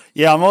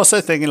 Yeah, I'm also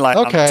thinking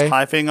I'm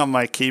typing on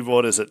my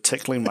keyboard. Is it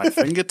tickling my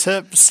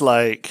fingertips?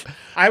 Like,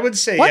 I would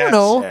say yes. I don't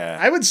know. Yeah.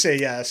 I would say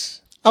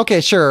yes.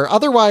 Okay, sure.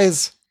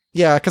 Otherwise,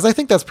 yeah, because I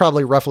think that's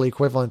probably roughly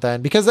equivalent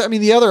then. Because I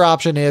mean, the other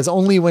option is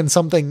only when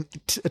something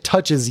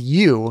touches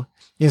you.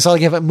 So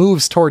like if it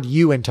moves toward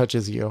you and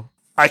touches you.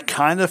 I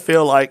kind of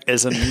feel like,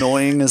 as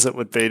annoying as it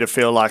would be to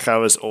feel like I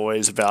was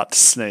always about to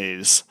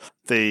sneeze,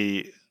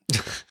 the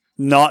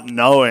not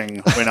knowing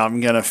when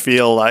I'm going to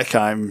feel like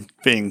I'm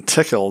being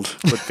tickled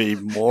would be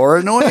more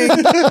annoying.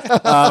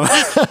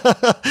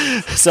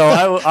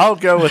 So I'll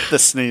go with the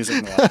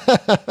sneezing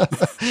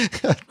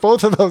one.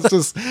 Both of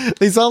those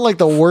they sound like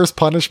the worst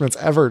punishments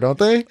ever, don't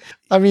they?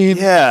 I mean,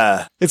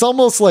 yeah, it's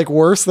almost like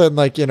worse than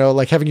like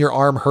having your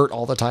arm hurt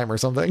all the time or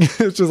something.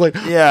 It's just like,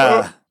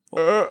 yeah.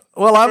 Well,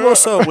 I'm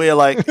also aware,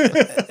 like,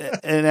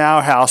 in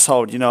our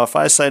household, if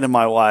I say to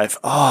my wife,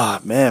 oh,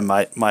 man,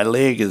 my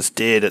leg is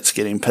dead, it's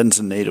getting pins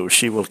and needles,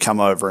 she will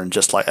come over and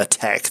just, like,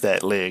 attack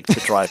that leg to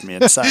drive me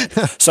insane.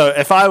 So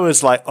if I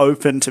was, like,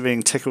 open to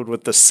being tickled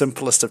with the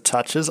simplest of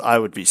touches, I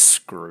would be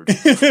screwed.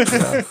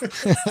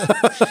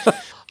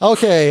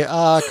 Okay,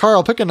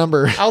 Carl, pick a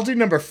number. I'll do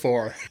number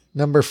 4.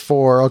 Number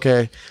 4,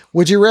 okay.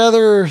 Would you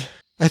rather...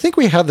 I think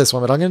we had this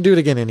one, but I'm going to do it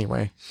again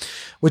anyway.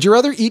 Would you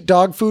rather eat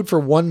dog food for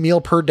 1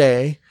 meal per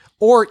day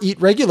or eat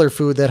regular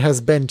food that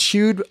has been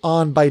chewed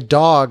on by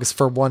dogs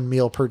for 1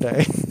 meal per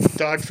day?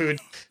 Dog food.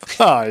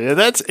 Oh, yeah,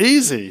 that's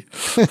easy.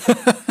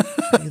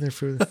 Regular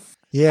food.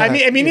 Yeah.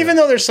 I mean, even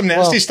though there's some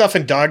nasty stuff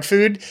in dog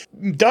food,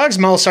 dogs'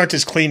 mouths aren't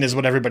as clean as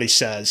what everybody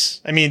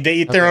says. I mean, they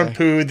eat their own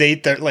poo. They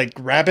eat their, like,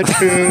 rabbit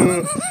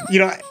poo.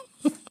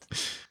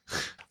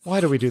 Why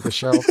do we do the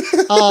show?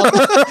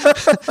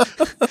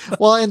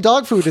 Well, and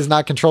dog food is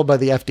not controlled by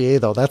the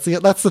FDA, though. That's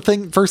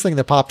the first thing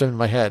that popped into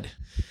my head.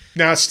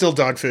 No, it's still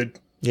dog food.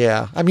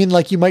 Yeah, I mean,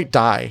 like you might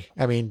die.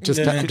 I mean,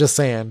 just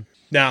saying.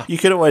 No, you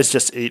could always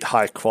just eat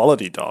high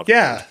quality dog.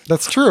 Yeah,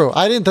 that's true.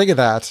 I didn't think of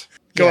that.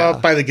 Go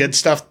out, buy the good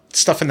stuff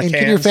in the cans.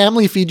 Can your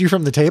family feed you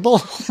from the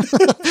table?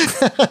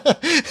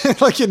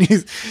 Like, can you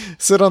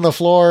sit on the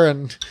floor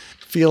and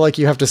feel like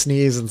you have to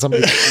sneeze and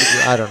somebody?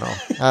 I don't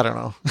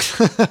know.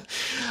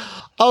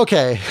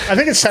 Okay. I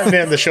think it's time to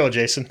end the show,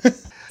 Jason.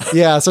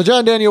 Yeah. So,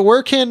 John Daniel,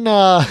 where can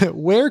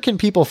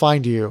people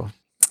find you?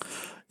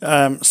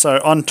 So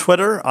on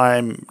Twitter,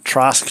 I'm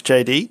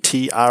TraskJD,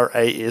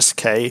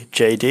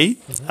 TraskJD.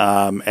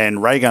 And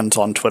Raygun's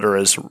on Twitter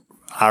is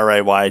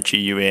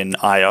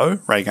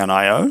RayGunIO,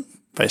 Raygun.io,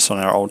 based on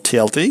our old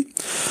TLD.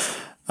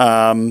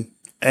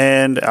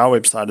 And our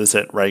website is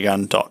at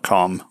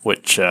raygun.com,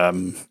 which,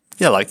 like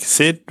I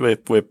said,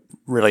 we're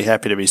really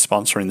happy to be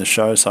sponsoring the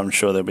show, so I'm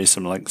sure there'll be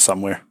some links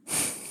somewhere.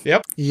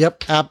 Yep.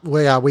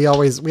 Well, yeah, we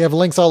have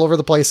links all over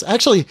the place.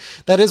 Actually,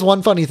 that is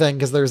one funny thing,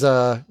 because there's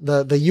the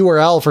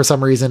URL for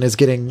some reason is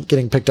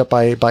getting picked up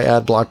by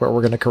AdBlock, but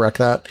we're going to correct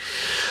that.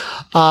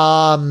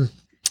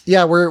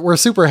 Yeah, we're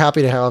super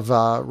happy to have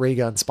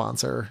Raygun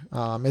sponsor.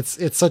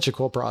 It's such a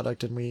cool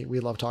product, and we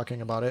love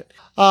talking about it.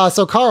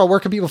 So Carl, where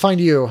can people find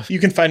you? You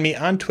can find me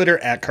on Twitter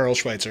at Carl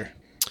Schweitzer.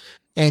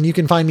 And you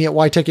can find me at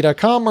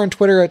ytechie.com or on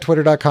Twitter at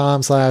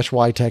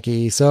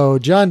twitter.com/ytechie. So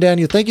John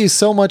Daniel, thank you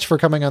so much for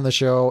coming on the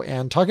show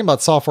and talking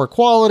about software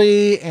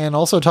quality and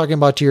also talking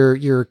about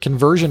your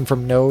conversion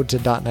from Node to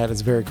 .NET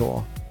is very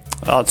cool.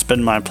 Oh, it's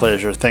been my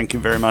pleasure. Thank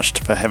you very much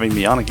for having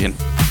me on again.